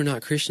 honey, people who are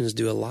not Christians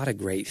do a lot of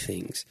great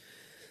things.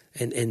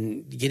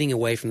 And getting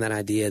away from that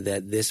idea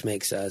that this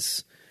makes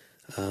us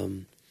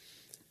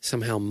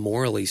somehow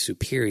morally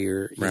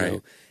superior, you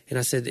know. And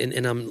I said,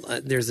 and I'm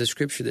there's a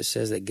scripture that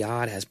says that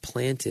God has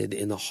planted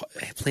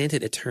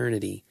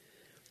eternity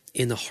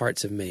in the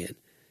hearts of man.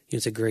 You know,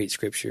 it's a great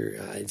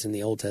scripture. It's in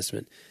the Old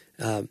Testament.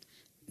 And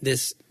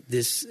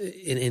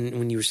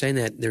when you were saying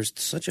that, there's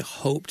such a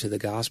hope to the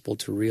gospel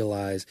to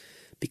realize,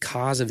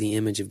 because of the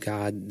image of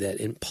God, that,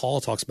 and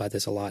Paul talks about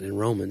this a lot in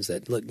Romans,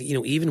 that, look, you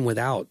know, even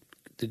without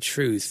the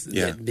truth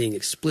that being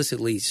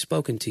explicitly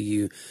spoken to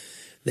you,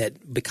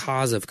 that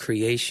because of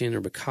creation or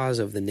because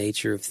of the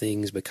nature of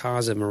things,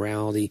 because of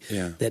morality,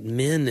 that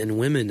men and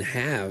women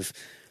have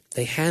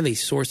a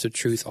source of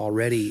truth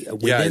already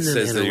within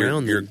them and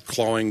around them. You're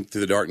clawing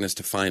through the darkness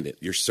to find it.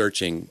 You're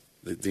searching.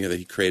 You know, that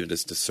He created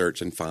us to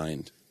search and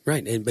find.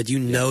 Right, but you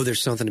know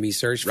there's something to be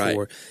searched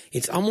for.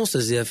 It's almost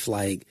as if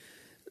like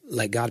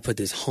God put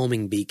this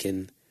homing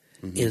beacon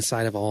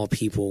inside of all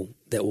people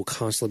that will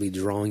constantly be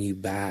drawing you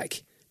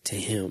back to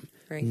Him,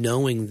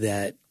 knowing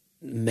that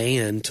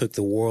man took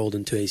the world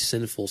into a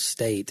sinful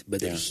state,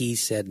 but that He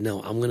said,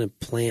 no, I'm going to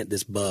plant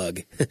this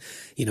bug.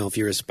 You know, if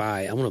you're a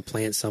spy, I want to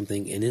plant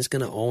something, and it's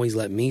going to always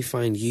let me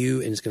find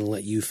you, and it's going to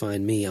let you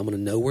find me. I'm going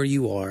to know where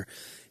you are,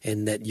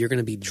 and that you're going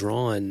to be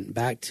drawn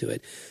back to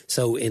it.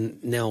 So,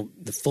 now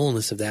the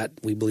fullness of that,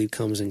 we believe,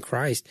 comes in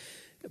Christ.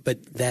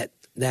 But that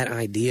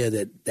idea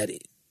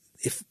that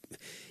if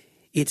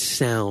it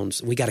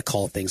sounds, we got to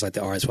call things like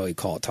they are. That's why we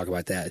talk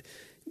about that.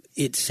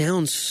 It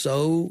sounds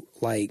so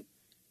like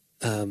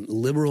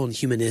liberal and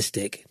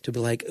humanistic to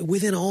be like,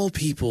 within all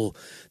people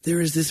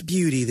there is this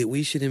beauty that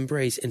we should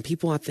embrace. And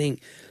people, I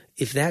think,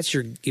 if that's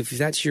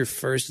your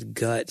first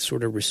gut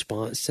sort of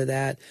response to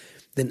that,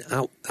 then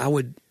I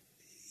would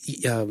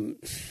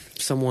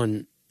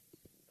someone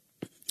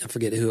I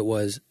forget who it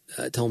was,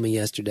 told me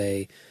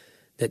yesterday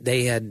that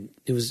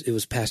it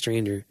was Pastor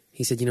Andrew.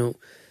 He said,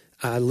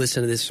 I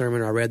listened to this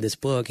sermon, or I read this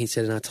book. He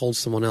said, and I told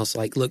someone else,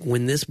 like, look,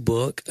 when this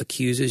book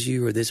accuses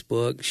you or this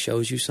book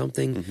shows you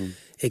something,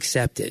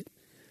 accept it.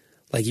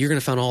 Like, you're going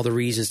to find all the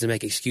reasons to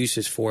make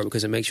excuses for it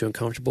because it makes you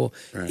uncomfortable.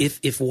 Right.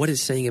 If what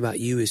it's saying about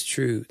you is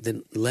true,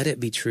 then let it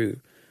be true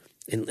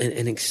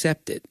and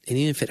accept it. And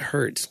even if it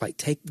hurts,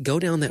 like, go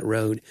down that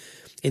road.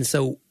 And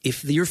so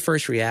if your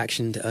first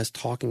reaction to us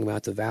talking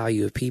about the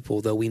value of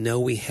people, though we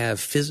know we have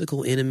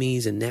physical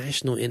enemies and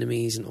national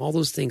enemies and all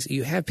those things,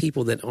 you have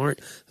people that aren't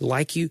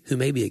like you, who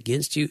may be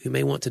against you, who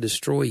may want to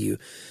destroy you,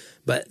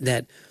 but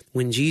that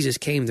when Jesus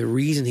came, the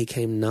reason he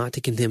came not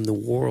to condemn the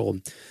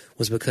world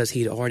was because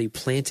he'd already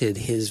planted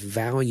his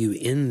value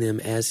in them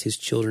as his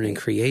children in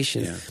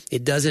creation.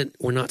 Yeah.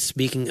 We're not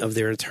speaking of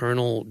their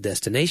eternal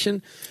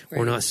destination. Right.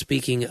 We're not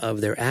speaking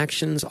of their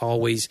actions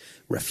always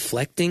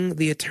reflecting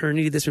the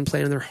eternity that's been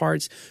planted in their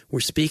hearts. We're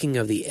speaking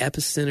of the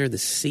epicenter, the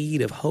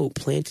seed of hope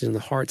planted in the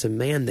hearts of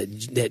man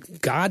that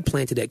God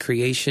planted at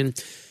creation.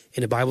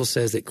 And the Bible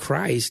says that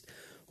Christ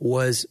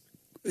was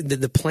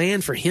the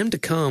plan for him to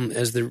come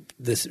as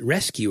this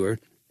rescuer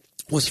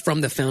was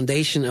from the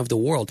foundation of the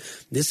world.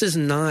 This is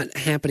not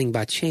happening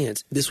by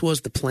chance. This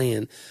was the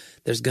plan.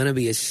 There's going to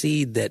be a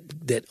seed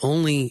that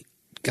only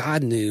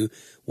God knew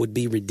would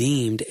be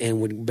redeemed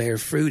and would bear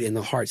fruit in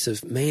the hearts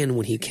of man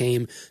when he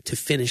came to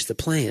finish the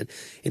plan.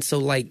 And so,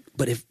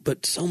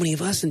 but so many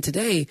of us in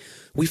today,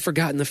 we've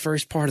forgotten the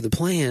first part of the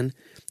plan.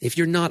 If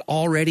you're not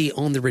already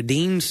on the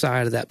redeemed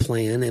side of that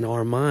plan in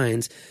our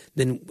minds,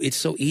 then it's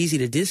so easy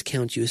to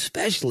discount you,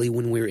 especially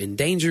when we're in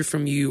danger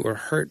from you or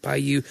hurt by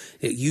you.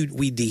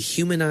 We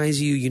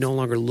dehumanize you. You no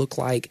longer look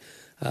like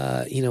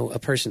a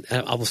person.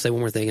 I will say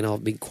one more thing, and I'll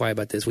be quiet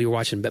about this. We were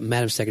watching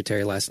Madam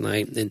Secretary last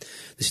night, and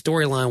the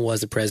storyline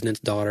was the president's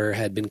daughter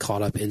had been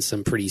caught up in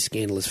some pretty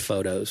scandalous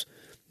photos.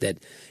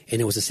 And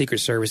it was a Secret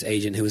Service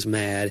agent who was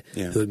mad,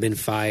 who had been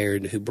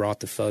fired, who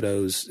brought the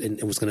photos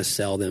and was going to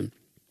sell them.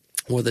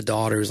 Well, the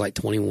daughter was like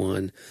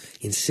 21,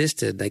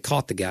 insisted. They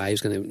caught the guy. He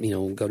was going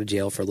to, go to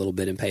jail for a little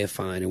bit and pay a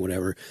fine or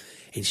whatever.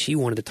 And she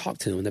wanted to talk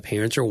to him. The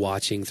parents are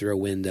watching through a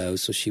window,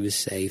 so she was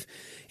safe.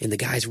 And the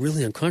guy's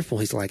really uncomfortable.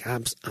 He's like,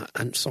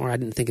 I'm sorry, I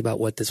didn't think about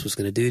what this was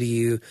going to do to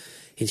you.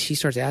 And she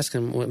starts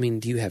asking him, well,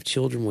 do you have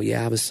children? Well, yeah,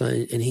 I have a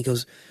son. And he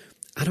goes,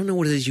 I don't know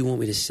what it is you want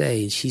me to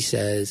say. And she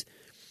says,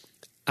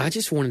 I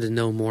just wanted to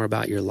know more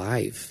about your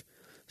life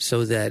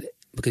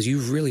because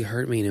you've really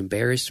hurt me and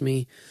embarrassed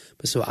me.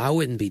 But so I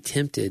wouldn't be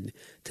tempted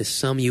to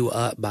sum you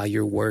up by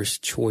your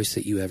worst choice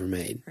that you ever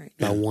made,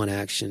 by one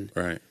action.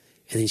 Right.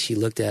 And then she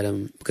looked at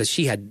him because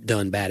she had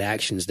done bad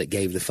actions that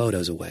gave the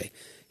photos away.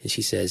 And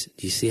she says,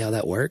 do you see how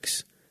that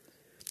works?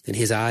 And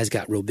his eyes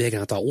got real big.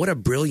 And I thought, what a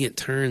brilliant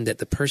turn that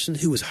the person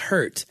who was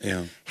hurt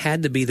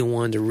had to be the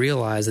one to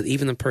realize that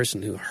even the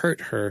person who hurt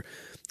her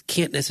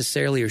can't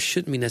necessarily or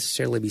shouldn't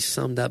necessarily be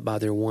summed up by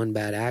their one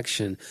bad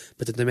action,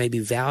 but that there may be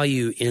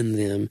value in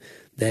them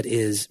that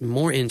is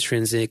more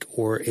intrinsic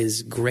or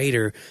is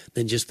greater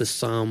than just the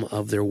sum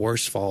of their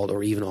worst fault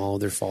or even all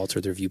of their faults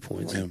or their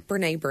viewpoints. Yeah.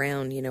 Brene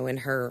Brown, in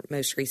her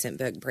most recent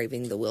book,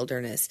 Braving the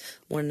Wilderness,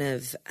 one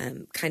of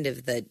kind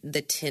of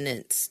the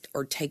tenets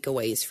or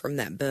takeaways from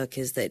that book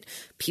is that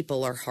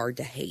people are hard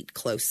to hate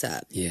close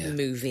up,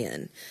 move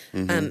in.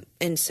 Mm-hmm.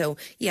 And so,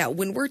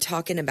 when we're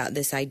talking about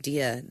this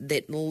idea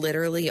that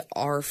literally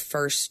our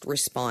first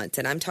response,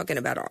 and I'm talking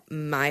about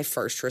my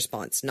first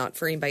response, not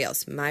for anybody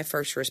else, my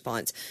first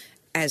response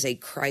as a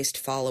Christ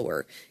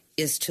follower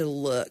is to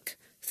look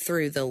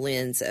through the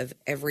lens of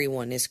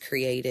everyone is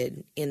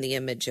created in the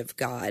image of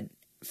God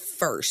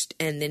first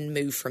and then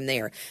move from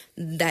there.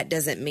 That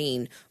doesn't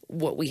mean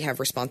what we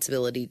have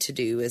responsibility to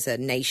do as a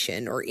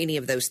nation or any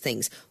of those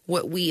things.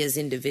 What we as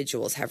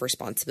individuals have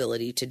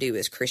responsibility to do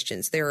as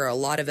Christians. There are a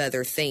lot of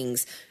other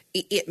things.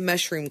 It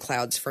mushroom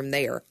clouds from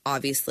there,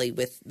 obviously,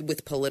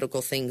 with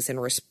political things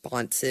and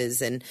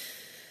responses and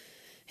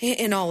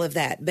all of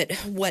that. But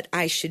what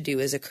I should do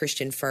as a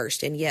Christian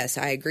first, and yes,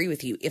 I agree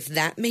with you. If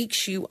that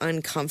makes you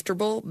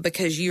uncomfortable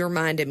because your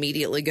mind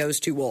immediately goes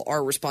to, well,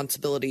 our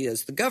responsibility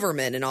as the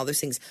government and all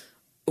those things,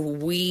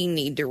 we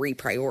need to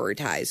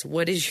reprioritize.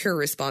 What is your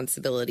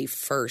responsibility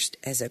first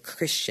as a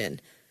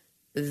Christian?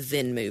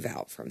 Then move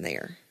out from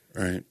there.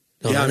 Right.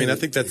 Yeah, I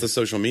think that's the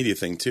social media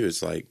thing too.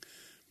 It's like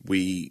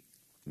we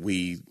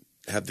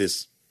have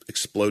this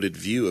exploded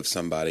view of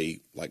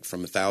somebody like from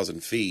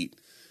 1,000 feet,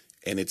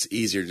 and it's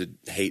easier to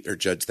hate or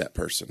judge that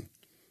person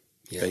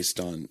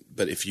based on.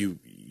 But if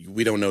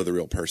we don't know the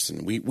real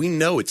person. We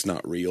know it's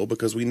not real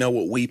because we know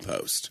what we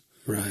post,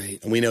 right?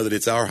 And we know that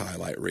it's our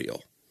highlight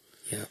reel.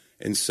 Yeah.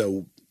 And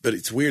so, but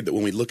it's weird that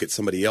when we look at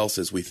somebody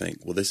else's, we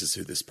think, well, this is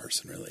who this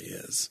person really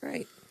is.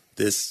 Right.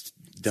 This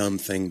dumb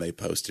thing they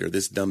posted or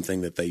this dumb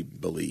thing that they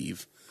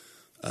believe,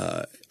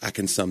 I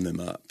can sum them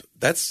up.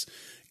 That's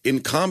in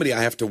comedy.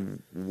 I have to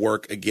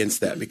work against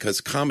that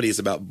because comedy is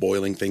about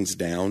boiling things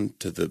down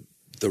to the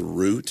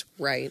root,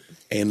 right,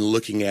 and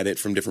looking at it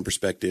from different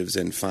perspectives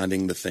and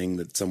finding the thing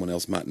that someone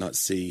else might not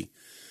see.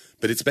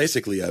 But it's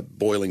basically a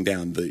boiling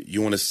down.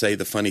 You want to say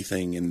the funny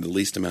thing in the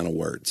least amount of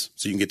words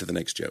so you can get to the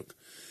next joke.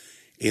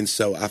 And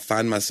so I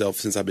find myself,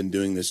 since I've been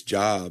doing this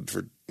job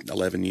for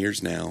 11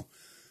 years now,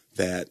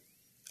 that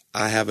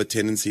I have a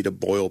tendency to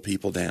boil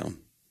people down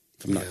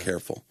if I'm not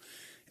careful.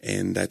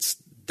 And that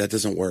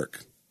doesn't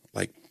work.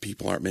 Like,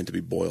 people aren't meant to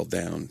be boiled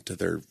down to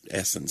their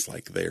essence,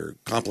 like they're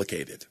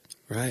complicated.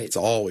 Right. It's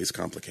always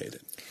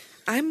complicated.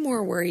 I'm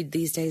more worried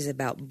these days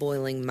about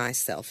boiling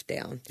myself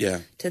down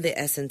to the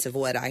essence of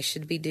what I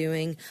should be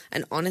doing.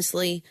 And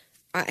honestly,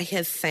 I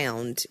have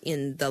found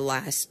in the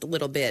last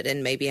little bit,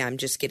 and maybe I'm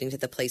just getting to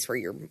the place where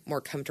you're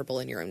more comfortable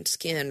in your own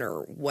skin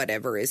or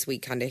whatever as we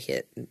kind of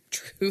hit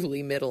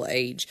truly middle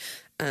age,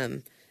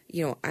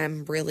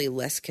 I'm really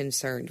less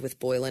concerned with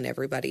boiling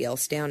everybody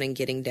else down and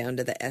getting down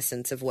to the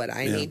essence of what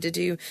I need to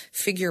do.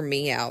 Figure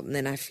me out, and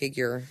then I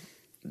figure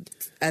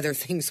other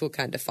things will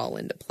kind of fall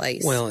into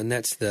place. Well, and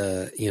that's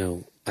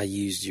I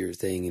used your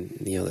thing,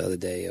 the other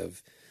day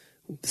of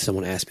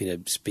someone asked me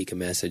to speak a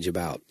message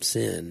about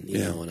sin,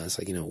 and I was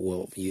like,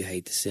 well, you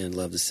hate the sin,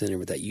 love the sinner,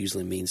 but that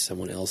usually means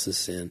someone else's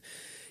sin.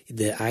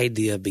 The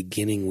idea of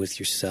beginning with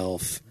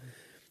yourself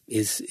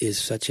is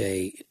such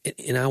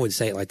and I would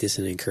say it like this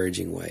in an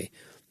encouraging way.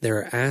 There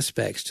are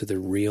aspects to the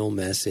real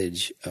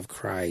message of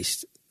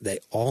Christ that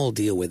all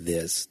deal with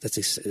this.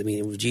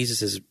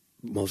 Jesus'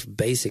 most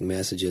basic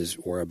messages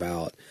were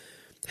about,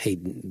 hey,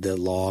 the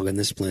log and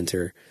the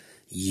splinter,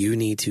 you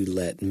need to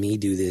let me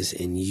do this,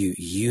 and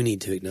you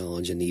need to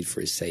acknowledge a need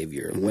for a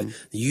Savior. Mm-hmm.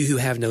 You who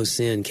have no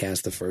sin,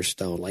 cast the first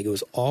stone. Like, it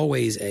was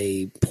always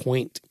a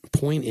point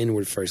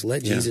inward first.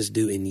 Let Jesus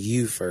do in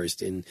you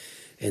first, and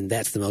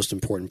that's the most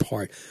important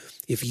part.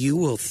 If you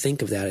will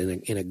think of that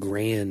in a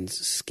grand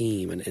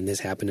scheme, and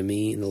this happened to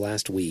me in the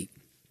last week,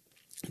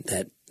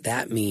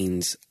 that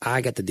means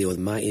I got to deal with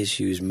my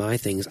issues, my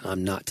things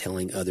I'm not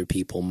telling other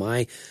people,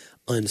 my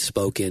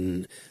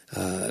unspoken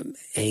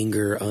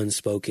anger,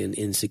 unspoken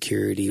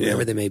insecurity,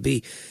 whatever they may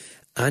be.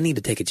 I need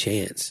to take a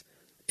chance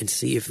and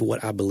see if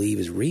what I believe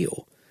is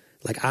real.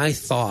 Like, I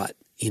thought,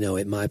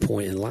 at my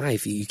point in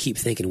life, you keep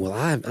thinking, well,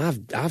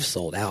 I've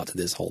sold out to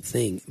this whole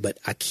thing, but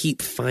I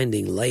keep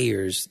finding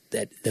layers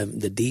that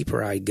the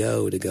deeper I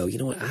go to go,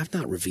 what, I've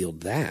not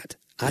revealed that.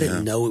 I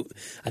didn't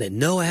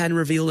know I hadn't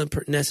revealed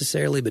it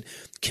necessarily, but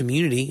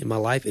community in my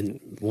life, in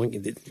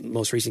the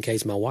most recent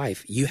case, my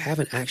wife, you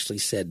haven't actually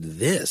said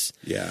this,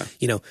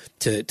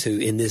 to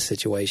in this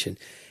situation.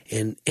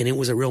 And it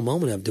was a real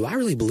moment of, do I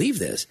really believe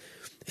this?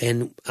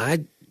 And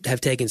I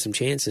have taken some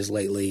chances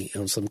lately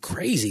on some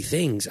crazy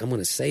things. I'm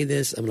going to say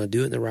this. I'm going to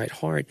do it in the right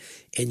heart.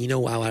 And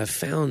while I've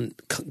found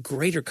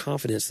greater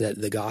confidence that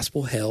the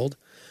gospel held,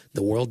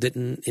 the world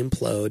didn't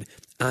implode,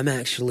 I'm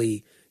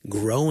actually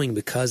growing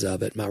because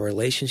of it. My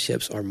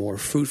relationships are more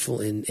fruitful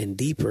and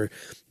deeper,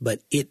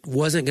 but it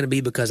wasn't going to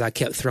be because I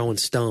kept throwing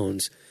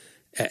stones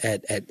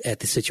at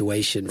the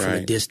situation from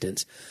a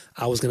distance.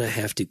 I was going to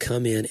have to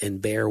come in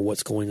and bear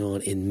what's going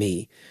on in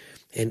me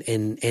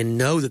and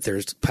know that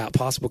there's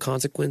possible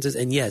consequences.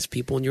 And yes,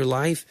 people in your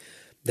life,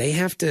 they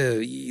have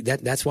to,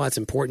 that's why it's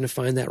important to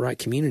find that right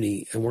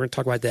community. And we're going to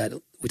talk about that.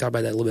 We talked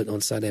about that a little bit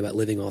on Sunday about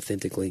living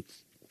authentically.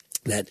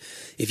 That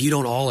if you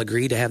don't all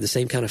agree to have the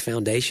same kind of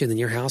foundation, then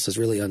your house is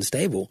really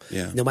unstable.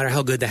 Yeah. No matter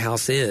how good the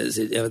house is,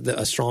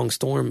 a strong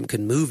storm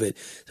can move it.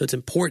 So it's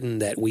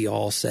important that we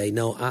all say,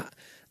 no,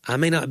 I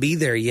may not be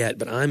there yet,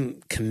 but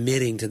I'm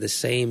committing to the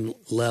same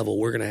level.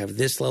 We're going to have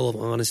this level of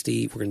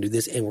honesty. We're going to do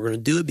this, and we're going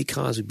to do it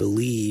because we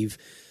believe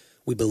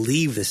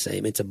the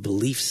same. It's a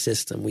belief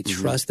system. We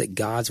trust that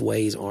God's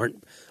ways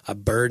aren't a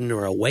burden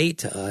or a weight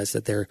to us,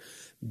 that they're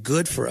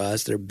good for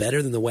us. They're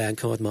better than the way I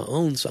come with my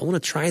own. So I want to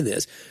try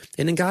this.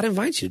 And then God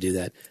invites you to do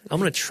that. I'm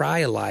going to try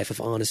a life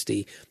of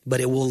honesty, but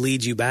it will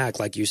lead you back,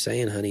 like you're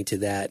saying, honey, to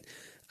that.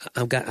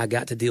 I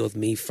got to deal with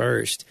me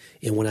first.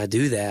 And when I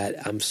do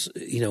that,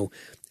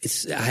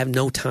 I have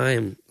no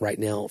time right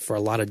now for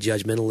a lot of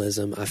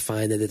judgmentalism. I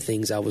find that the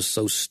things I was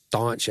so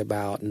staunch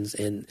about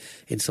and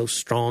so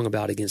strong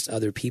about against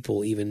other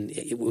people, even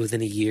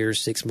within a year,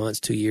 6 months,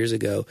 2 years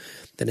ago,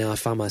 that now I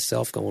find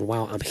myself going,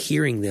 wow, I'm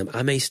hearing them.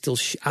 I may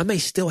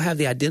still have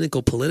the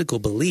identical political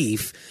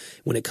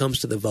belief when it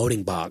comes to the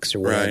voting box or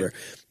whatever,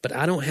 but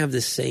I don't have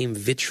the same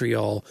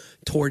vitriol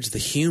towards the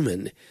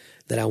human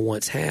that I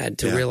once had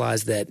to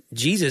realize that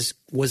Jesus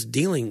was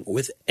dealing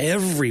with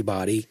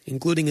everybody,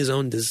 including his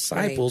own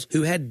disciples,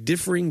 who had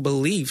differing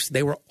beliefs.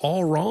 They were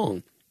all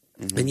wrong.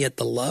 Mm-hmm. And yet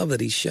the love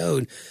that he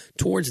showed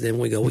towards them,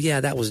 we go, well, yeah,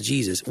 that was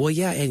Jesus. Well,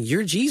 yeah, and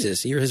you're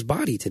Jesus. You're his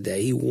body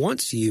today. He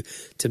wants you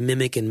to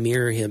mimic and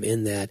mirror him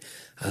in that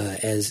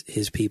as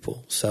his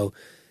people. So,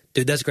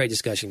 dude, that's a great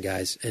discussion,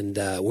 guys. And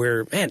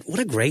what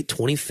a great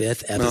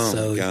 25th episode.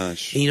 Oh,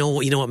 gosh. And you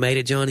know what made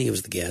it, Johnny? It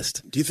was the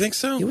guest. Do you think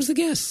so? It was the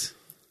guest.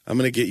 I'm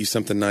going to get you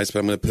something nice, but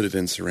I'm going to put it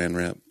in saran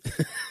wrap.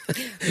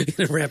 You're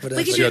going to wrap it up.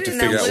 We could You do have it to in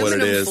figure out what it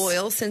aluminum is.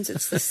 foil since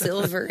it's the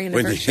silver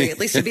anniversary. At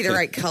least it'd be the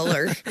right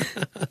color.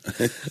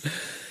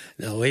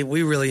 No,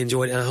 we really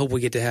enjoyed it. And I hope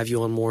we get to have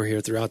you on more here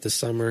throughout the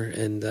summer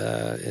and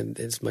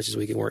as much as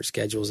we can work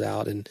schedules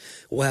out. And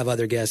we'll have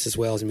other guests as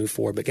well as we move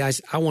forward. But, guys,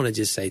 I want to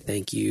just say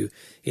thank you.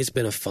 It's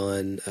been a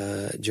fun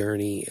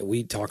journey.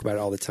 We talk about it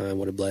all the time,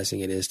 what a blessing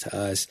it is to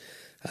us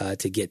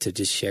to get to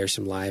just share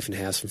some life and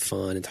have some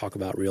fun and talk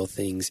about real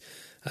things.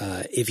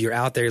 If you're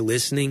out there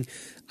listening,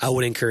 I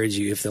would encourage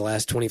you, if the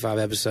last 25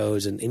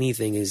 episodes and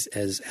anything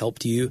has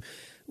helped you,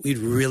 it'd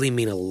really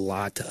mean a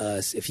lot to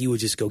us if you would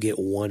just go get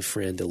one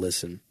friend to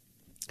listen.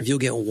 If you'll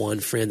get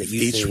one friend that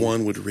you each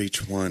one would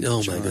reach one.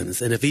 Oh, John. my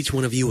goodness. And if each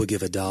one of you would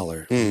give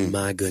 $1,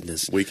 my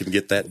goodness. We can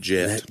get that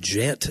jet. That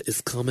jet is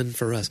coming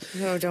for us.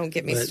 No, don't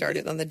get me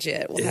started on the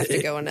jet. We'll have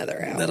to go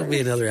another hour. That'll be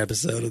another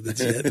episode of the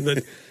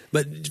jet.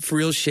 But for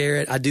real, share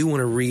it. I do want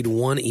to read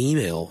one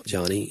email,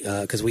 Johnny,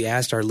 because we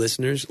asked our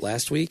listeners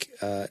last week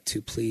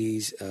to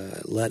please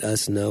let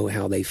us know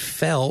how they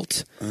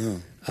felt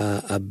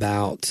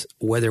about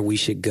whether we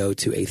should go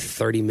to a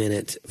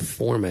 30-minute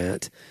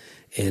format.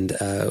 And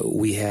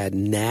we had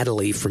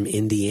Natalie from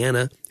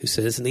Indiana who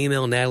says an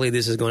email. Natalie,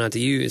 this is going out to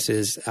you. It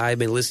says, I've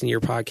been listening to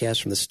your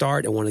podcast from the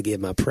start. I want to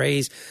give my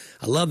praise.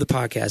 I love the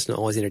podcast and I'm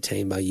always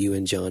entertained by you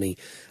and Johnny.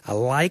 I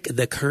like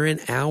the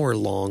current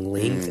hour-long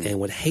length and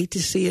would hate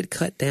to see it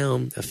cut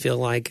down. I feel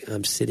like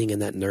I'm sitting in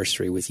that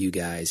nursery with you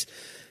guys.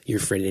 Your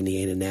friend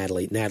Indiana,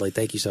 Natalie. Natalie,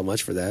 thank you so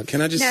much for that.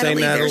 Can I just say,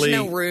 Natalie?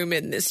 There's no room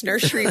in this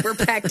nursery. We're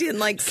packed in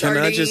like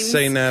sardines. Can I just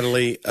say,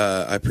 Natalie,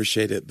 I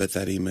appreciate it, but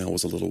that email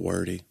was a little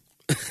wordy.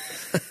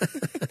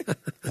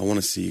 I want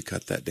to see you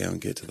cut that down,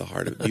 get to the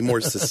heart of it. Be more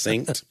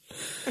succinct,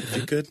 if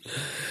you could.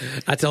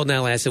 I told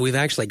Natalie, I said, we've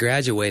actually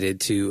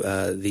graduated to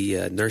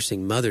the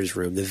nursing mother's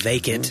room, the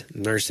vacant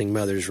nursing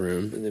mother's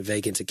room. And the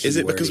vacant's a key Is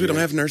it word because we don't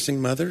have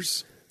nursing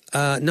mothers?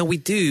 No, we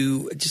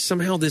do. Just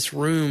somehow this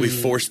room... We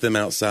forced them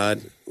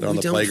outside. They're on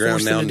the don't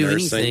playground force now them to do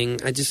nursing.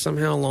 anything. I just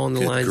somehow along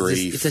the Good lines...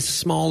 grief. It's a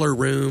smaller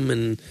room,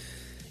 and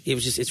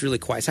it's really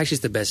quiet. It's actually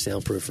the best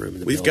soundproof room in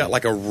the We've building. got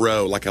like a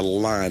row, like a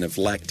line of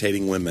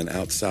lactating women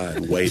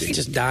outside waiting.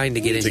 just dying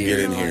to get in here.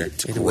 Get in here.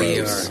 It's And we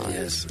are, gross.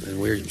 yes.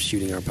 And we're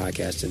shooting our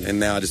podcast. And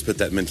now I just put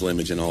that mental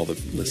image in all the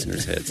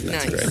listeners' heads, and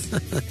that's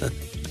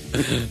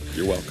great.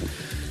 You're welcome.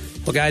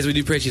 Well, guys, we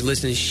do appreciate you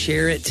listening.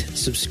 Share it,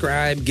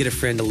 subscribe, get a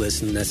friend to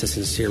listen. That's a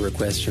sincere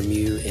request from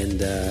you, and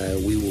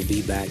we will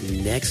be back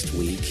next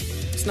week.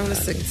 It's not a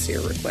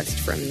sincere request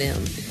from them.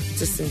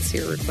 It's a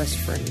sincere request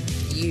from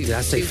you. Did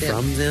I say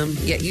from them?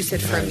 Yeah, you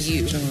said from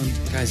you. John,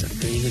 Guys,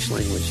 the English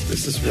language.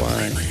 this is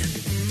why.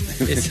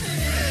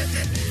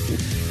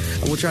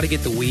 We'll try to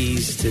get the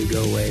wheeze to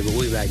go away, but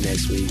we'll be back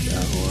next week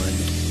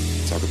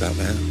on Talk about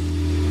that.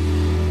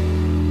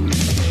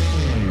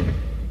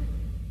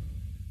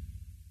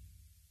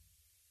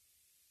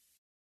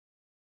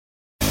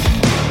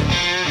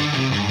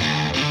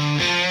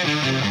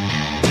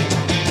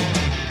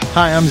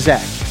 Hi, I'm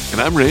Zach,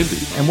 And I'm Randy.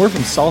 and we're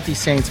from Salty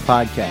Saints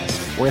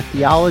Podcast. We're a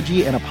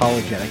theology and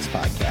apologetics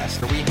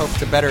podcast. We hope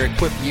to better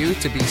equip you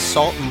to be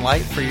salt and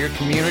light for your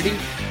community.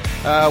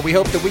 We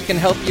hope that we can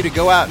help you to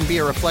go out and be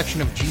a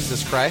reflection of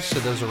Jesus Christ to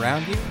those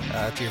around you,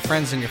 to your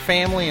friends and your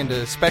family, and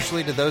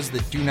especially to those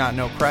that do not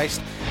know Christ.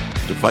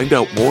 To find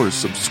out more,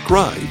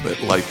 subscribe at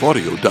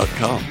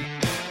lifeaudio.com.